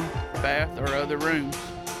kitchen, bath, or other rooms.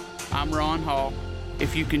 I'm Ron Hall.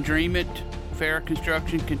 If you can dream it, Farrah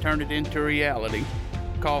Construction can turn it into reality.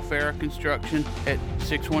 Call Farrah Construction at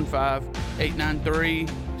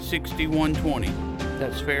 615-893-6120.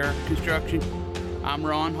 That's Farrah Construction. I'm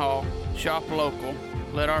Ron Hall. Shop local.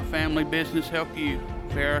 Let our family business help you.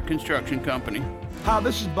 Farrah Construction Company. Hi,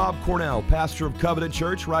 this is Bob Cornell, pastor of Covenant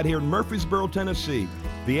Church right here in Murfreesboro, Tennessee.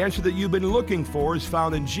 The answer that you've been looking for is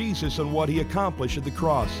found in Jesus and what he accomplished at the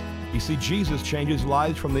cross. You see, Jesus changes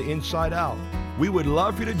lives from the inside out. We would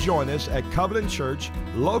love for you to join us at Covenant Church,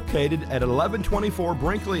 located at 1124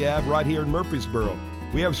 Brinkley Ave right here in Murfreesboro.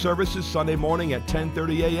 We have services Sunday morning at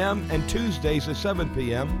 10:30 a.m. and Tuesdays at 7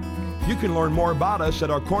 p.m. You can learn more about us at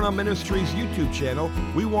our Cornell Ministries YouTube channel.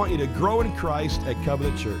 We want you to grow in Christ at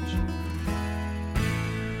Covenant Church.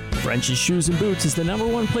 French's Shoes and Boots is the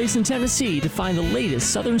 #1 place in Tennessee to find the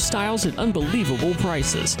latest Southern styles at unbelievable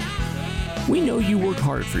prices. We know you work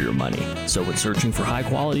hard for your money, so when searching for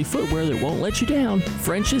high-quality footwear that won't let you down,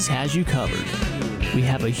 French's has you covered. We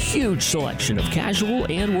have a huge selection of casual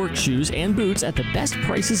and work shoes and boots at the best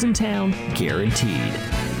prices in town, guaranteed.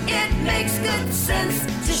 It makes good sense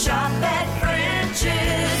to shop at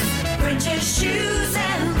French's. French's Shoes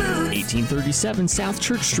and Boots. 1837 South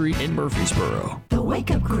Church Street in Murfreesboro. The Wake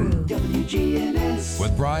Up Crew, WGNS.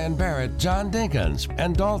 With Brian Barrett, John Dinkins,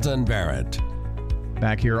 and Dalton Barrett.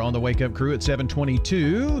 Back here on the Wake Up Crew at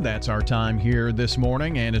 7:22. That's our time here this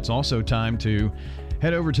morning, and it's also time to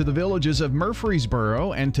head over to the Villages of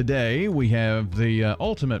Murfreesboro. And today we have the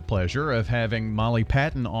ultimate pleasure of having Molly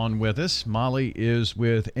Patton on with us. Molly is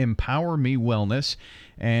with Empower Me Wellness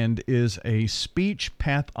and is a speech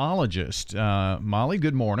pathologist. Molly,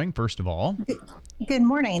 good morning, first of all. Good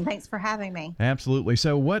morning. Thanks for having me. Absolutely.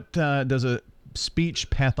 So what does a speech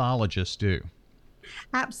pathologist do?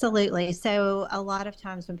 Absolutely. So a lot of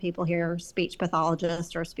times when people hear speech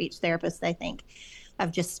pathologist or speech therapist, they think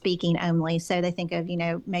of just speaking only. So they think of,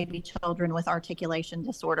 maybe children with articulation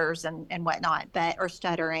disorders and whatnot, or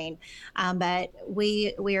stuttering. But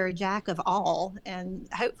we are a jack of all, and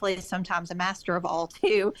hopefully sometimes a master of all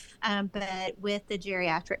too. But with the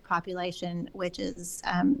geriatric population, which is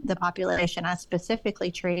the population I specifically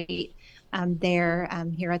treat here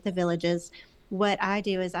at the Villages, what I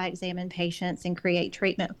do is I examine patients and create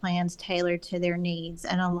treatment plans tailored to their needs.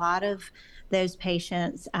 And a lot of those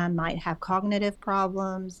patients might have cognitive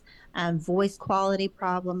problems, voice quality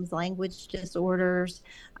problems, language disorders,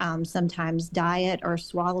 sometimes diet or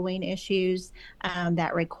swallowing issues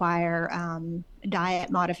that require diet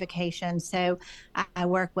modification. So I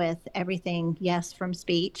work with everything, from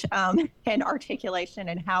speech and articulation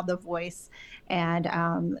and how the voice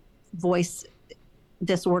and voice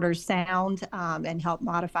disorders sound and help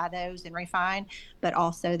modify those and refine, but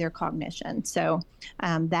also their cognition. So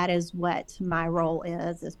that is what my role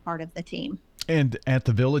is as part of the team. And at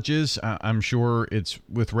the Villages, I'm sure it's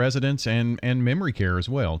with residents and memory care as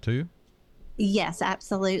well, too? Yes,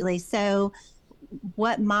 absolutely. So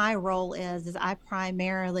what my role is I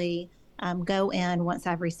primarily go in once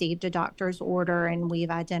I've received a doctor's order and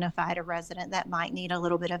we've identified a resident that might need a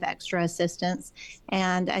little bit of extra assistance.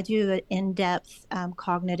 And I do an in-depth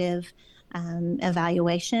cognitive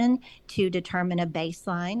evaluation to determine a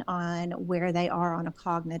baseline on where they are on a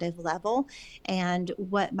cognitive level. And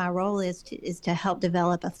what my role is to help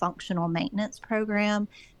develop a functional maintenance program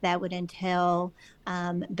that would entail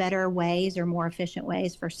better ways or more efficient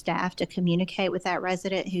ways for staff to communicate with that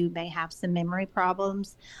resident who may have some memory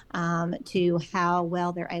problems, to how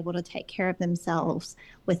well they're able to take care of themselves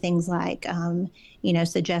with things like,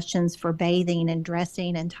 suggestions for bathing and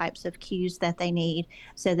dressing and types of cues that they need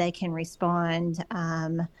so they can respond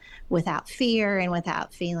without fear and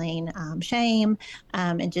without feeling shame,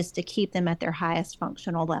 and just to keep them at their highest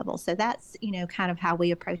functional level. So that's, kind of how we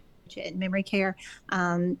approach in memory care,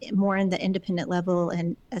 more in the independent level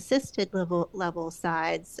and assisted level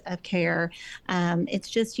sides of care. It's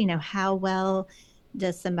just, how well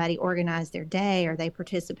does somebody organize their day? Are they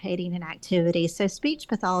participating in activities? So speech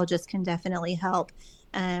pathologists can definitely help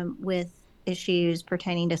with issues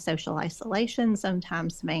pertaining to social isolation,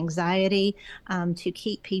 sometimes some anxiety, to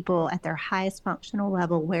keep people at their highest functional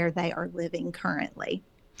level where they are living currently.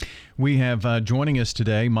 We have joining us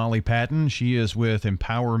today Molly Patton. She is with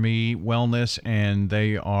Empower Me Wellness, and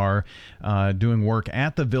they are doing work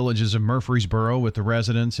at the Villages of Murfreesboro with the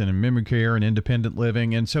residents and in memory care and independent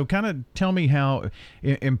living. And so kind of tell me how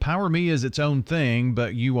Empower Me is its own thing,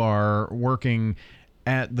 but you are working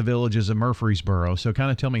at the Villages of Murfreesboro. So kind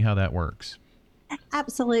of tell me how that works.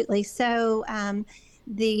 Absolutely. So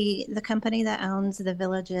the company that owns the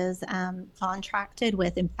Villages contracted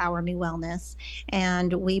with Empower Me Wellness,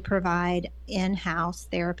 and we provide in-house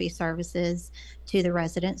therapy services to the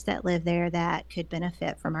residents that live there that could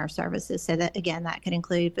benefit from our services. So that, again, that could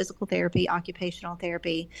include physical therapy, occupational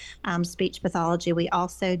therapy, speech pathology. We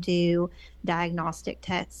also do diagnostic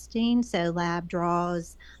testing, so lab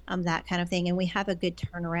draws, that kind of thing. And we have a good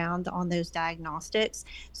turnaround on those diagnostics,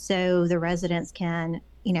 so the residents can,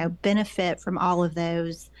 benefit from all of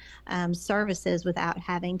those services without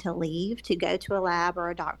having to leave to go to a lab or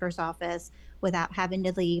a doctor's office, without having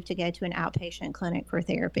to leave to go to an outpatient clinic for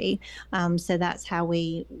therapy. So that's how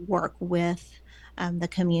we work with the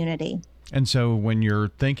community. And so when you're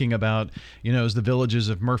thinking about, is the Villages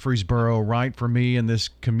of Murfreesboro right for me in this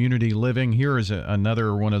community living, here is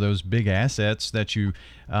another one of those big assets that you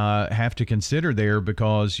have to consider there,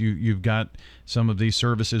 because you've got some of these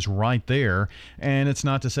services right there. And it's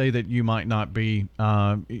not to say that you might not be,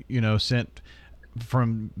 sent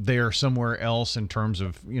from there somewhere else in terms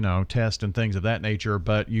of, tests and things of that nature,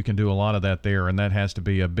 but you can do a lot of that there, and that has to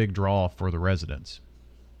be a big draw for the residents.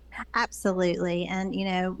 Absolutely. And,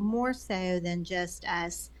 more so than just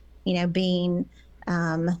us, being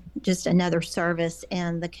just another service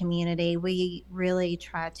in the community, we really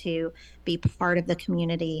try to be part of the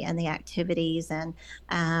community and the activities, and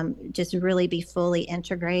just really be fully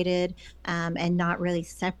integrated, and not really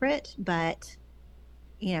separate, but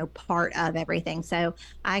part of everything. So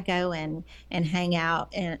I go and hang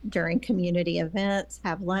out during community events,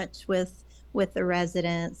 have lunch with the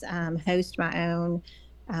residents, host my own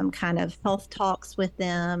kind of health talks with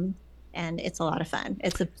them, and it's a lot of fun.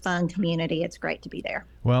 It's a fun community. It's great to be there.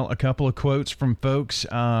 Well, a couple of quotes from folks.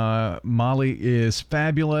 Molly is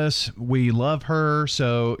fabulous. We love her.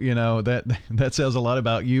 So, that says a lot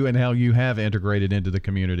about you and how you have integrated into the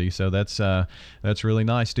community. So that's really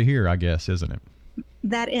nice to hear, I guess, isn't it?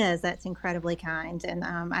 That's incredibly kind. And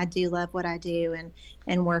I do love what I do,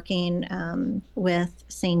 and working with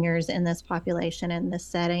seniors in this population, in this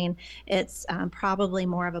setting, it's probably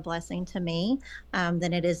more of a blessing to me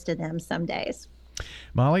than it is to them some days.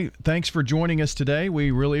 Molly, thanks for joining us today. We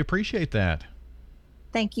really appreciate that.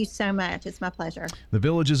 Thank you so much. It's my pleasure. The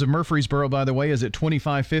Villages of Murfreesboro, by the way, is at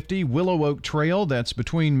 2550 Willow Oak Trail. That's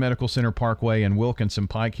between Medical Center Parkway and Wilkinson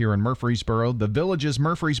Pike here in Murfreesboro.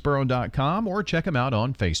 TheVillagesMurfreesboro.com, or check them out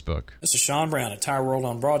on Facebook. This is Sean Brown at Tire World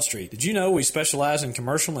on Broad Street. Did you know we specialize in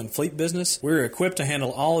commercial and fleet business? We're equipped to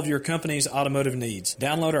handle all of your company's automotive needs.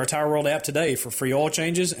 Download our Tire World app today for free oil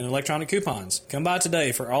changes and electronic coupons. Come by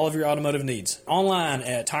today for all of your automotive needs. Online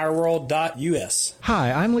at tireworld.us.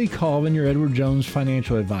 Hi, I'm Lee Colvin, your Edward Jones financial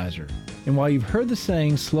advisor. And while you've heard the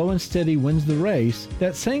saying, slow and steady wins the race,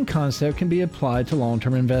 that same concept can be applied to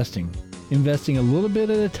long-term investing. Investing a little bit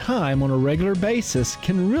at a time on a regular basis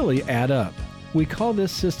can really add up. We call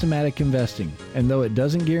this systematic investing, and though it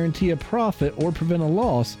doesn't guarantee a profit or prevent a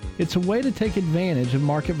loss, it's a way to take advantage of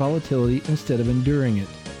market volatility instead of enduring it.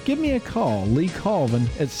 Give me a call, Lee Colvin,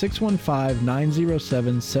 at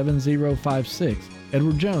 615-907-7056.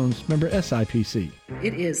 Edward Jones, member SIPC.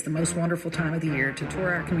 It is the most wonderful time of the year to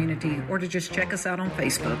tour our community or to just check us out on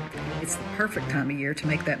Facebook. It's the perfect time of year to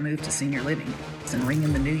make that move to senior living and ring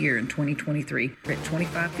in the new year in 2023. We're at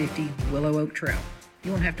 2550 Willow Oak Trail.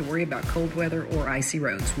 You won't have to worry about cold weather or icy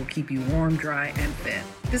roads. We'll keep you warm, dry, and fed.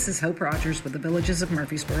 This is Hope Rogers with the Villages of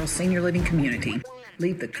Murfreesboro Senior Living Community.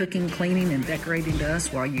 Leave the cooking, cleaning, and decorating to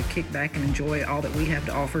us while you kick back and enjoy all that we have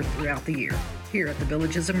to offer throughout the year. Here at the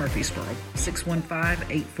Villages of Murfreesboro,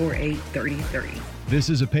 615-848-3030. This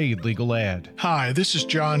is a paid legal ad. Hi, this is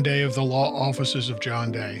John Day of the Law Offices of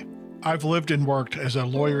John Day. I've lived and worked as a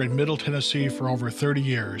lawyer in Middle Tennessee for over 30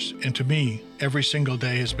 years, and to me, every single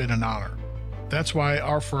day has been an honor. That's why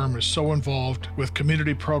our firm is so involved with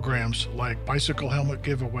community programs like bicycle helmet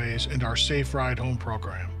giveaways and our Safe Ride Home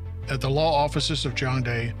program. At the Law Offices of John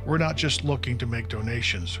Day, we're not just looking to make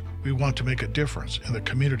donations. We want to make a difference in the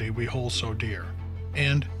community we hold so dear.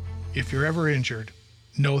 And if you're ever injured,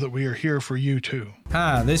 know that we are here for you too.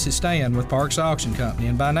 Hi, this is Stan with Parks Auction Company,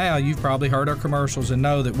 and by now you've probably heard our commercials and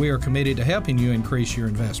know that we are committed to helping you increase your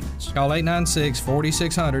investments. Call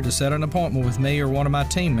 896-4600 to set an appointment with me or one of my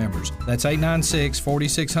team members. That's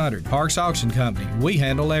 896-4600. Parks Auction Company. We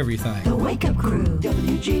handle everything. The Wake Up Crew,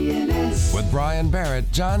 WGNS. With Brian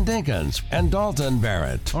Barrett, John Dinkins, and Dalton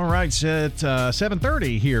Barrett. All right, it's at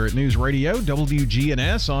 7:30 here at News Radio,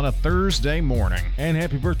 WGNS, on a Thursday morning. And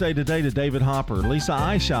happy birthday today to David Hopper, Lisa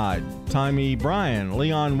Eyeshide, Tommy Bryan,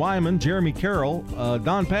 Leon Wyman, Jeremy Carroll,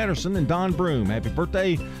 Don Patterson, and Don Broom. Happy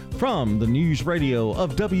birthday from the News Radio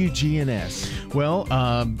of WGNS. Well,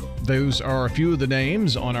 those are a few of the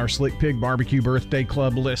names on our Slick Pig Barbecue Birthday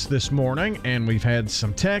Club list this morning, and we've had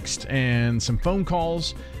some text and some phone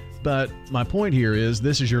calls But my point here is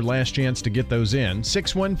this is your last chance to get those in.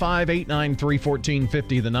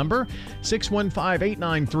 615-893-1450, the number.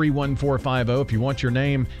 615-893-1450. If you want your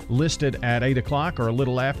name listed at 8 o'clock or a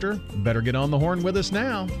little after, better get on the horn with us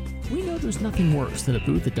now. We know there's nothing worse than a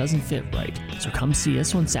boot that doesn't fit right, so come see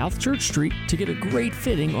us on South Church Street to get a great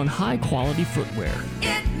fitting on high-quality footwear.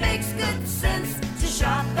 It makes good sense to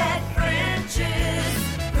shop at French's.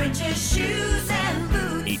 French's Shoes and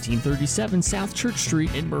Boots. 1837 South Church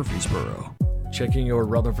Street in Murfreesboro. Checking your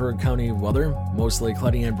Rutherford County weather. Mostly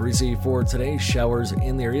cloudy and breezy for today. Showers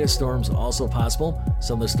in the area. Storms also possible.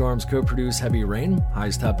 Some of the storms could produce heavy rain.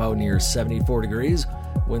 Highs top out near 74 degrees.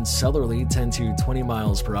 Winds southerly 10 to 20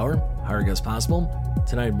 miles per hour. Higher gusts possible.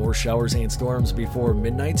 Tonight, more showers and storms before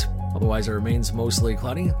midnight. Otherwise, it remains mostly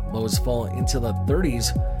cloudy. Lows fall into the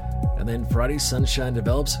 30s. And then Friday, sunshine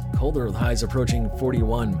develops. Colder with highs approaching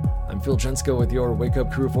 41. I'm Phil Jensko with your Wake Up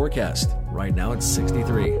Crew forecast. Right now, it's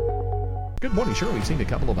 63. Good morning. Sure, we've seen a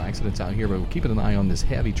couple of accidents out here, but we're keeping an eye on this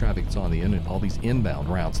heavy traffic that's on the all these inbound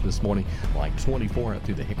routes this morning, like 24 up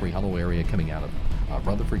through the Hickory Hollow area coming out of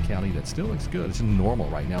Rutherford County. That still looks good. It's normal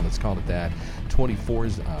right now. Let's call it that. 24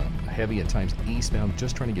 is heavy at times eastbound,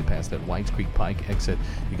 just trying to get past that Whites Creek Pike exit.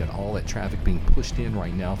 You got all that traffic being pushed in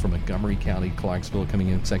right now from Montgomery County, Clarksville, coming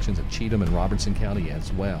in sections of Cheatham and Robertson County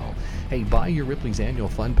as well. Hey, buy your Ripley's annual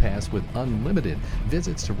Fun Pass with unlimited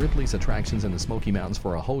visits to Ripley's attractions in the Smoky Mountains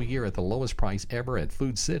for a whole year at the lowest price ever at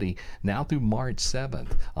Food City, now through March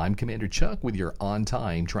 7th. I'm Commander Chuck with your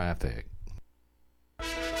on-time traffic.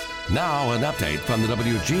 Now an update from the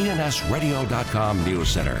WGNSradio.com News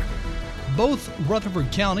Center. Both Rutherford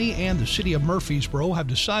County and the city of Murfreesboro have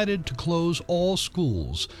decided to close all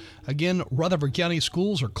schools. Again, Rutherford County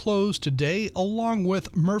schools are closed today, along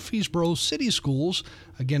with Murfreesboro City Schools,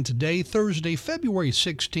 again today, Thursday, February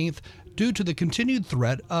 16th, due to the continued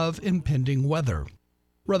threat of impending weather.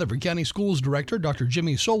 Rutherford County Schools Director Dr.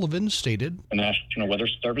 Jimmy Sullivan stated, The National Weather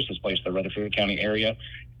Service has placed the Rutherford County area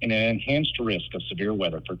in an enhanced risk of severe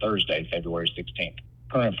weather for Thursday, February 16th.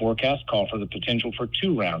 Current forecasts call for the potential for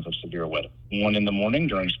 2 rounds of severe weather, one in the morning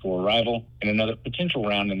during school arrival and another potential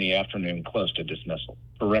round in the afternoon close to dismissal.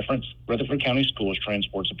 For reference, Rutherford County Schools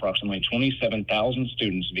transports approximately 27,000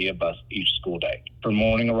 students via bus each school day. For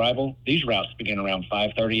morning arrival, these routes begin around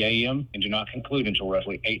 5:30 a.m. and do not conclude until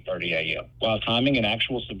roughly 8:30 a.m. While timing and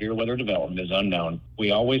actual severe weather development is unknown,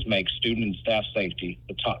 we always make student and staff safety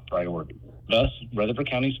the top priority. Thus, Rutherford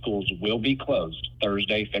County schools will be closed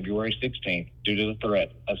Thursday, February 16th, due to the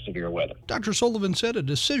threat of severe weather. Dr. Sullivan said a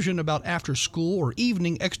decision about after-school or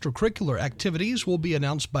evening extracurricular activities will be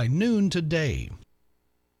announced by noon today.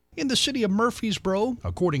 In the city of Murfreesboro,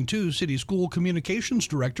 according to City School Communications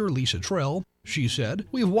Director Lisa Trell, she said,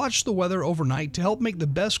 "We've watched the weather overnight to help make the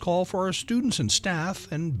best call for our students and staff,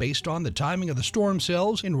 and based on the timing of the storm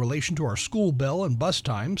cells in relation to our school bell and bus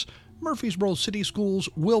times, Murfreesboro City Schools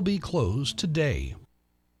will be closed today."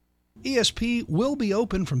 ESP will be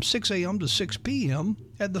open from 6 a.m. to 6 p.m.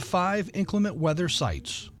 at the 5 inclement weather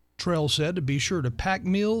sites. Trell said to be sure to pack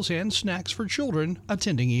meals and snacks for children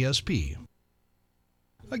attending ESP.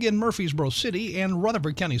 Again, Murfreesboro City and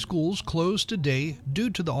Rutherford County schools closed today due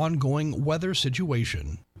to the ongoing weather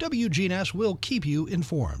situation. WGNS will keep you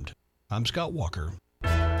informed. I'm Scott Walker.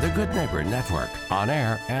 The Good Neighbor Network, on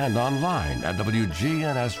air and online at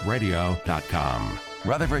WGNSradio.com.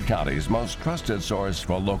 Rutherford County's most trusted source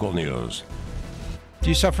for local news. Do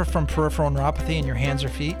you suffer from peripheral neuropathy in your hands or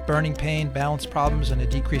feet, burning pain, balance problems, and a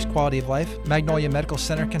decreased quality of life? Magnolia Medical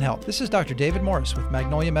Center can help. This is Dr. David Morris with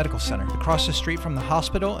Magnolia Medical Center, across the street from the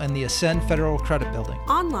hospital and the Ascend Federal Credit Building.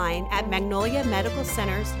 Online at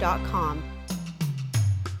magnoliamedicalcenters.com.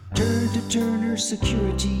 Turn to Turner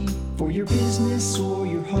Security for your business or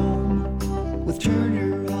your home. With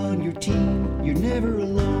Turner on your team, you're never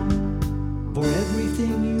alone. For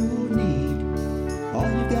everything you need, all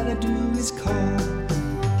you gotta do is call.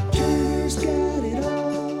 Turner's got it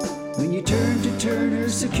all. When you turn to Turner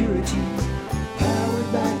Security,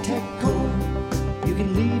 powered by TechCore, you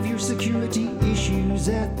can leave your security issues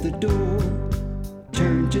at the door.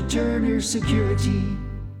 Turn to Turner Security.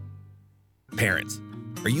 Parents,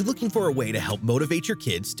 are you looking for a way to help motivate your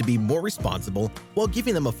kids to be more responsible while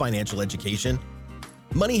giving them a financial education?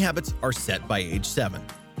 Money habits are set by age 7.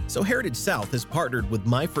 So Heritage South has partnered with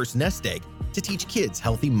My First Nest Egg to teach kids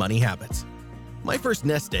healthy money habits. My First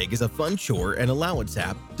Nest Egg is a fun chore and allowance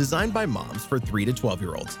app designed by moms for 3 to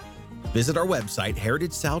 12-year-olds. Visit our website,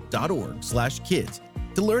 heritagesouth.org/kids,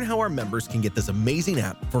 to learn how our members can get this amazing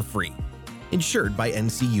app for free. Insured by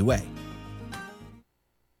NCUA.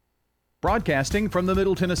 Broadcasting from the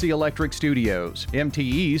Middle Tennessee Electric Studios,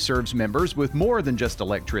 MTE serves members with more than just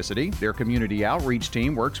electricity. Their community outreach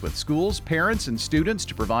team works with schools, parents, and students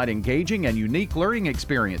to provide engaging and unique learning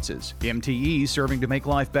experiences. MTE serving to make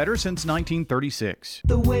life better since 1936.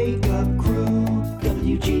 The Wake Up Crew,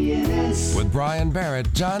 WGNS. With Brian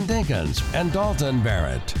Barrett, John Dinkins, and Dalton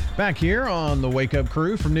Barrett. Back here on the Wake Up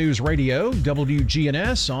Crew from News Radio,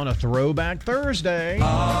 WGNS, on a Throwback Thursday.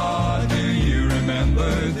 Do you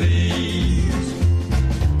remember these?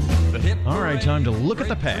 All right, time to look at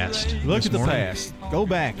the past. Look at the past. Go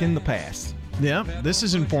back in the past. Yeah, this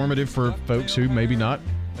is informative for folks who maybe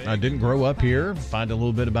didn't grow up here, find a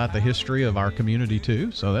little bit about the history of our community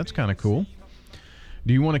too, so that's kind of cool.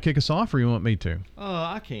 Do you want to kick us off or you want me to?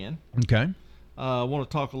 I can. Okay. I want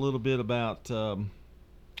to talk a little bit about, well,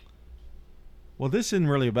 this isn't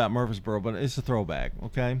really about Murfreesboro, but it's a throwback,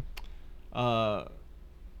 okay?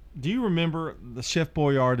 Do you remember the Chef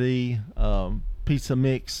Boyardee pizza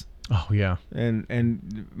mix? Oh, yeah.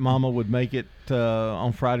 And Mama would make it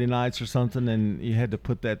on Friday nights or something, and you had to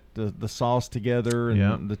put the sauce together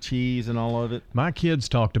and the cheese and all of it. My kids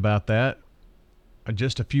talked about that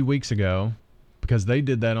just a few weeks ago because they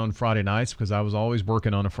did that on Friday nights because I was always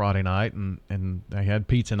working on a Friday night, and they had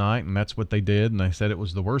pizza night, and that's what they did, and they said it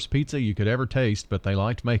was the worst pizza you could ever taste, but they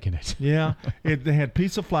liked making it. Yeah. They had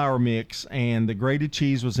pizza flour mix, and the grated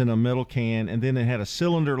cheese was in a metal can, and then it had a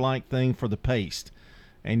cylinder-like thing for the paste.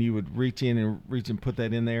 And you would reach in and put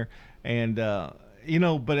that in there. And,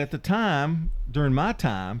 but at the time, during my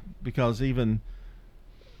time, because even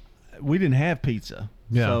we didn't have pizza.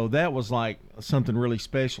 Yeah. So that was like something really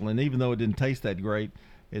special. And even though it didn't taste that great,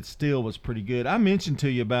 it still was pretty good. I mentioned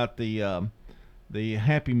to you about the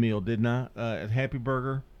Happy Meal, didn't I? At Happy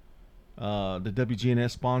Burger, the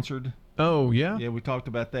WGNS sponsored. Oh, yeah? Yeah, we talked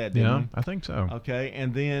about that, didn't we? Yeah, I think so. Okay,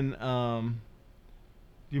 and then...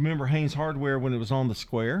 do you remember Haynes Hardware when it was on the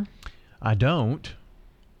square? I don't.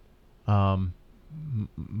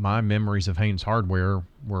 My memories of Haynes Hardware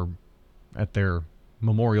were at their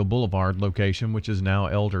Memorial Boulevard location, which is now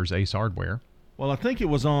Elders Ace Hardware. Well, I think it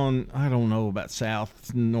was on, I don't know about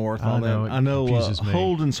south, north, I all know, that. I know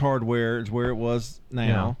Holden's Hardware is where it was now.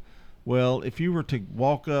 Yeah. Well, if you were to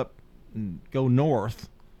walk up and go north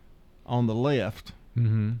on the left,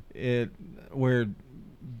 where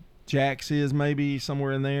Jack's is maybe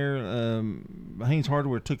somewhere in there. Haynes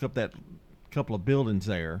Hardware took up that couple of buildings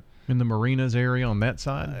there in the marinas area on that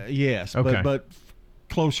side. Yes, okay. but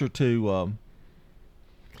closer to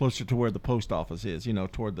where the post office is.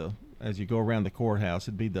 Toward as you go around the courthouse,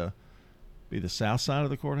 it'd be the south side of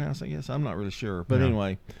the courthouse. I guess I'm not really sure, but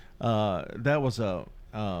anyway, that was I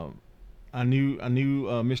knew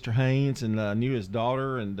Mr. Haynes and I knew his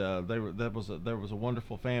daughter, and there was a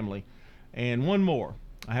wonderful family. And one more.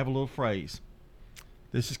 I have a little phrase.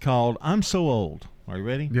 This is called "I'm so old." Are you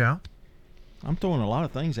ready? Yeah. I'm throwing a lot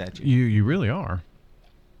of things at you. You really are.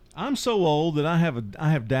 I'm so old that I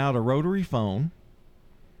have dialed a rotary phone.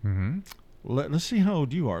 Mm-hmm. Let's see how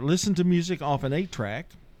old you are. Listen to music off an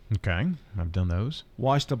 8-track. Okay, I've done those.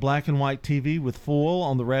 Watched a black and white TV with foil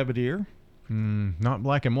on the rabbit ear. Not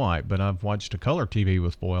black and white, but I've watched a color TV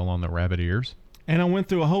with foil on the rabbit ears. And I went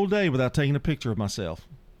through a whole day without taking a picture of myself.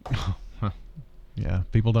 Yeah,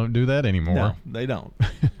 people don't do that anymore. No, they don't.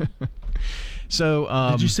 So,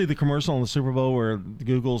 did you see the commercial on the Super Bowl where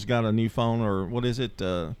Google's got a new phone, or what is it?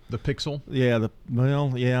 The Pixel? Yeah, but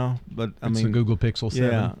it's the Google Pixel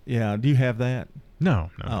 7. Yeah. Do you have that?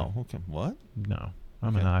 No. Oh, okay. What? No,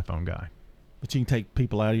 I'm an iPhone guy. But you can take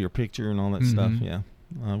people out of your picture and all that stuff. Yeah.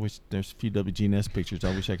 I wish there's a few WGNS pictures.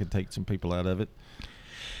 I wish I could take some people out of it.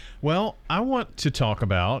 Well, I want to talk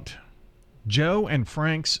about Joe and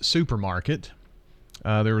Frank's Supermarket.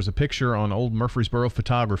 There was a picture on Old Murfreesboro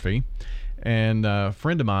Photography, and a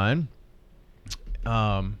friend of mine,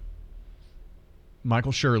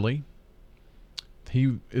 Michael Shirley,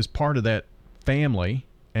 he is part of that family,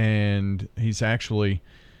 and he's actually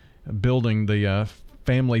building the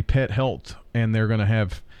family pet health, and they're going to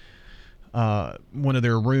have one of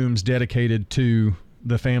their rooms dedicated to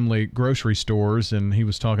the family grocery stores, and he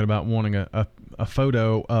was talking about wanting a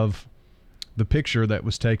photo of the picture that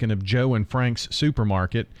was taken of Joe and Frank's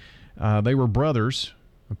Supermarket. They were brothers.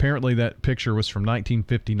 Apparently that picture was from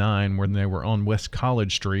 1959 when they were on West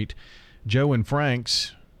College Street. Joe and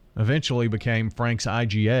Frank's eventually became Frank's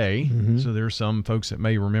IGA. So there's some folks that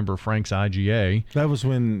may remember Frank's IGA. That was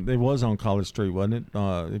when it was on College Street, wasn't it?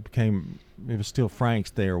 It was still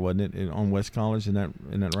Frank's there, wasn't it, on West College?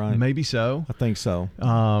 Isn't that right? Maybe so. I think so.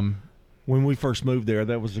 When we first moved there,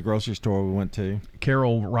 that was the grocery store we went to.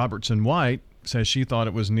 Carol Robertson White says she thought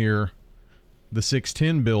it was near the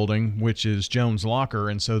 610 building, which is Jones Locker,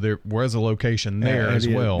 and so there was a location there as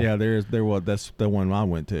well. Yeah, there was. That's the one I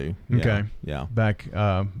went to. Yeah, okay. Yeah. Back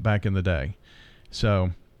in the day.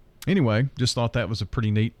 So anyway, just thought that was a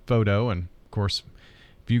pretty neat photo. And of course,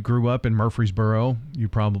 if you grew up in Murfreesboro, you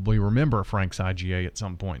probably remember Frank's IGA at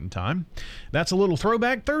some point in time. That's a little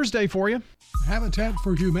Throwback Thursday for you. Habitat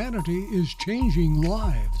for Humanity is changing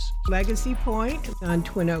lives. Legacy Point on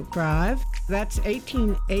Twin Oak Drive. That's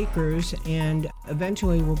 18 acres and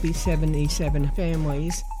eventually will be 77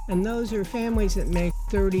 families. And those are families that make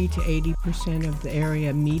 30 to 80% of the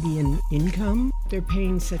area median income. They're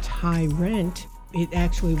paying such high rent, it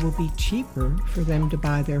actually will be cheaper for them to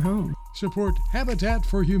buy their home. Support Habitat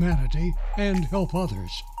for Humanity and help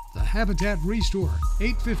others. The Habitat Restore,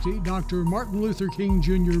 850 Dr. Martin Luther King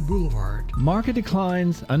Jr. Boulevard. Market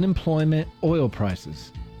declines, unemployment, oil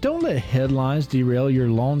prices. Don't let headlines derail your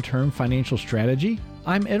long-term financial strategy.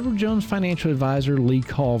 I'm Edward Jones Financial Advisor Lee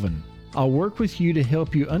Colvin. I'll work with you to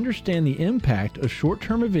help you understand the impact of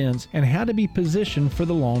short-term events and how to be positioned for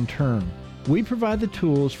the long term. We provide the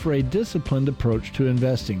tools for a disciplined approach to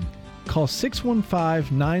investing. Call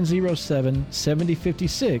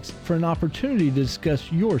 615-907-7056 for an opportunity to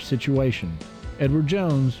discuss your situation. Edward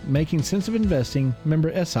Jones, Making Sense of Investing,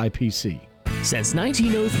 member SIPC. Since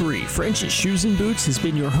 1903, French's Shoes and Boots has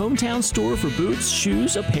been your hometown store for boots,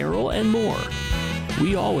 shoes, apparel, and more.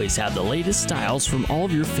 We always have the latest styles from all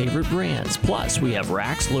of your favorite brands. Plus, we have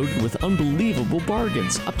racks loaded with unbelievable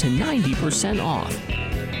bargains, up to 90% off.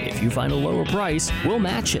 If you find a lower price, we'll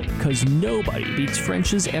match it, because nobody beats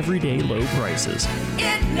French's everyday low prices.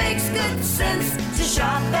 It makes good sense to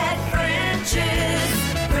shop at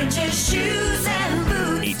French's. French's Shoes and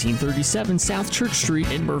Boots. 1837 South Church Street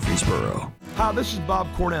in Murfreesboro. Hi, this is Bob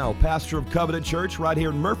Cornell, pastor of Covenant Church right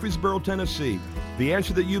here in Murfreesboro, Tennessee. The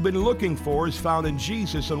answer that you've been looking for is found in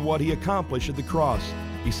Jesus and what he accomplished at the cross.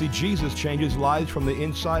 You see, Jesus changes lives from the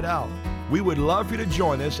inside out. We would love for you to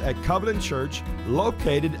join us at Covenant Church,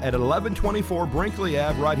 located at 1124 Brinkley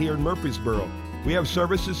Ave right here in Murfreesboro. We have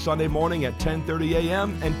services Sunday morning at 10:30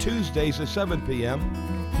 a.m. and Tuesdays at 7 p.m.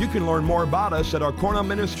 You can learn more about us at our Cornell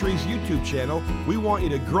Ministries YouTube channel. We want you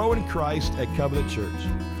to grow in Christ at Covenant Church.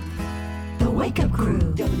 The Wake Up Crew,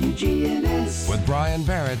 WGNS. With Brian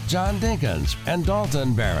Barrett, John Dinkins, and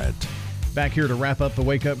Dalton Barrett. Back here to wrap up the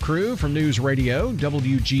Wake Up Crew from News Radio,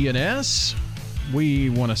 WGNS. We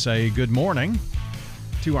want to say good morning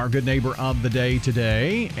to our good neighbor of the day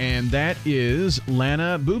today, and that is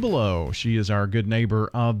Lana Bubalo. She is our good neighbor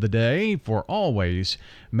of the day for always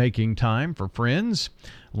making time for friends.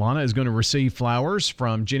 Lana is going to receive flowers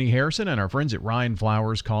from Jenny Harrison and our friends at Ryan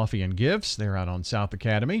Flowers Coffee and Gifts. They're out on South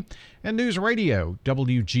Academy. And News Radio,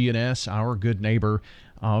 WGNS, our good neighbor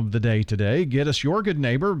of the day today. Get us your good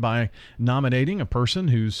neighbor by nominating a person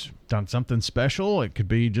who's done something special. It could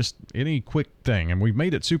be just any quick thing, and we've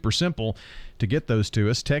made it super simple to get those to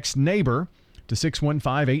us. Text NEIGHBOR to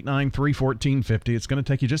 615-893-1450. It's going to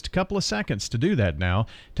take you just a couple of seconds to do that now.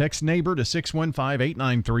 Text NEIGHBOR to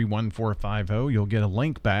 615-893-1450. You'll get a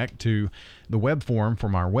link back to the web form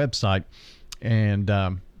from our website, and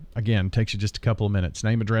again, takes you just a couple of minutes.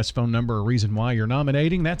 Name, address, phone number, a reason why you're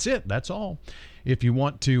nominating. That's it. That's all. If you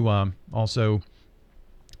want to also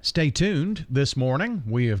stay tuned this morning,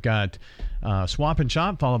 we have got Swap and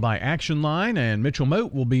Shop followed by Action Line, and Mitchell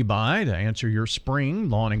Moat will be by to answer your spring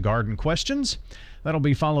lawn and garden questions. That'll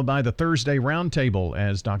be followed by the Thursday Roundtable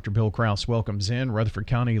as Dr. Bill Krause welcomes in Rutherford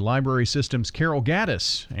County Library System's Carol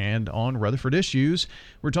Gaddis. And on Rutherford Issues,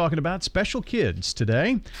 we're talking about special kids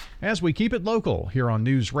today as we keep it local here on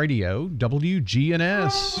News Radio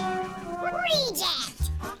WGNS. Reject!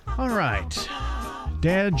 All right.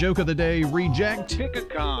 Dad joke of the day, reject. Pick a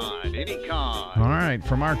card, any card. All right,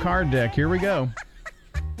 from our card deck, here we go.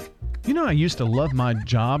 You know, I used to love my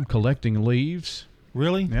job collecting leaves.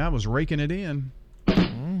 Really? Yeah, I was raking it in.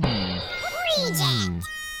 Reject!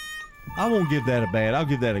 I won't give that a bad. I'll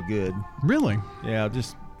give that a good. Really? Yeah,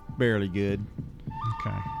 just barely good.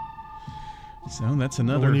 Okay. So that's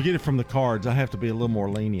another. When you get it from the cards, I have to be a little more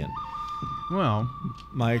lenient. Well,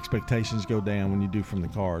 my expectations go down when you do from the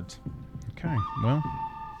cards. Okay, well,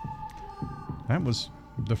 that was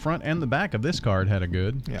the front and the back of this card had a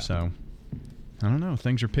good. Yeah. So, I don't know.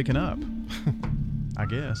 Things are picking up, I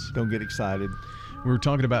guess. Don't get excited. We were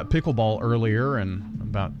talking about pickleball earlier and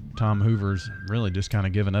about Tom Hoover's really just kind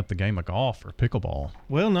of giving up the game of golf or pickleball.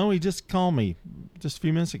 Well, no, he just called me just a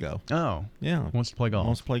few minutes ago. Oh. Yeah. Wants to play golf.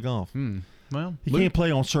 Wants to play golf. Well, he can't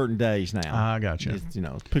play on certain days now. I gotcha. It's,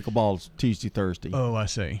 pickleball's Tuesday, Thursday. Oh, I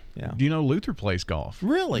see. Yeah. Do you know Luther plays golf?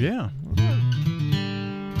 Really? Yeah.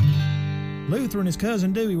 Luther and his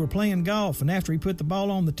cousin Dewey were playing golf, and after he put the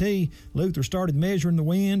ball on the tee, Luther started measuring the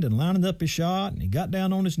wind and lining up his shot, and he got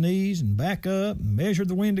down on his knees and back up and measured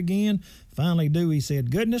the wind again. Finally, Dewey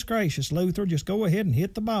said, "Goodness gracious, Luther, just go ahead and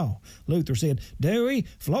hit the ball." Luther said, "Dewey,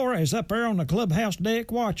 Flora is up there on the clubhouse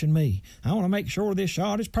deck watching me. I want to make sure this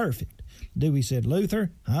shot is perfect." Dewey said,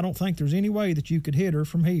 "Luther, I don't think there's any way that you could hit her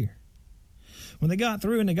from here." When they got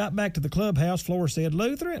through and they got back to the clubhouse, Flora said,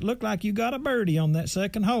 "Luther, it looked like you got a birdie on that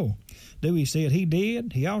second hole." Dewey said he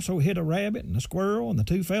did. He also hit a rabbit and a squirrel and the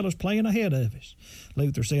two fellas playing ahead of us.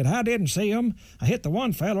 Luther said, "I didn't see 'em. I hit the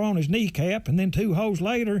one fella on his kneecap, and then 2 holes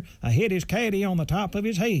later, I hit his caddy on the top of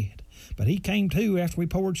his head. But he came to after we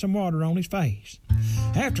poured some water on his face."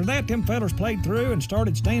 After that, them fellers played through and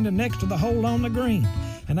started standing next to the hole on the green.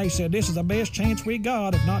 And they said, "This is the best chance we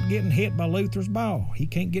got of not getting hit by Luther's ball. He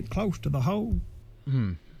can't get close to the hole."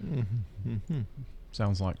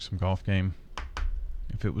 Sounds like some golf game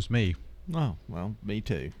if it was me. Oh, well, me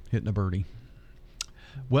too. Hitting a birdie.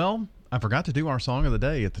 Well, I forgot to do our song of the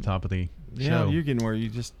day at the top of the show. Yeah, you're getting where you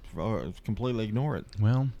just completely ignore it.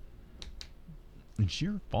 Well, it's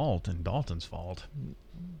your fault and Dalton's fault.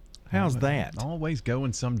 How's that? Always go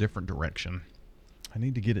in some different direction. I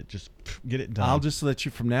need to get it done. I'll just let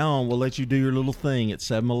you, from now on, we'll let you do your little thing at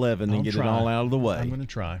 7-Eleven and get it all out of the way. I'm going to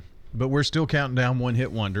try. But we're still counting down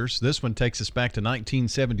one-hit wonders. This one takes us back to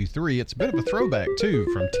 1973. It's a bit of a throwback, too,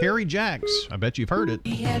 from Terry Jacks. I bet you've heard it.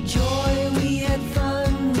 We had joy, we had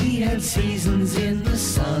fun, we had seasons in the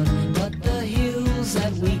sun, but the hills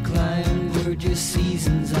that we climbed were just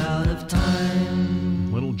seasons out of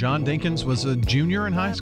time. Little John Dinkins was a junior in high school.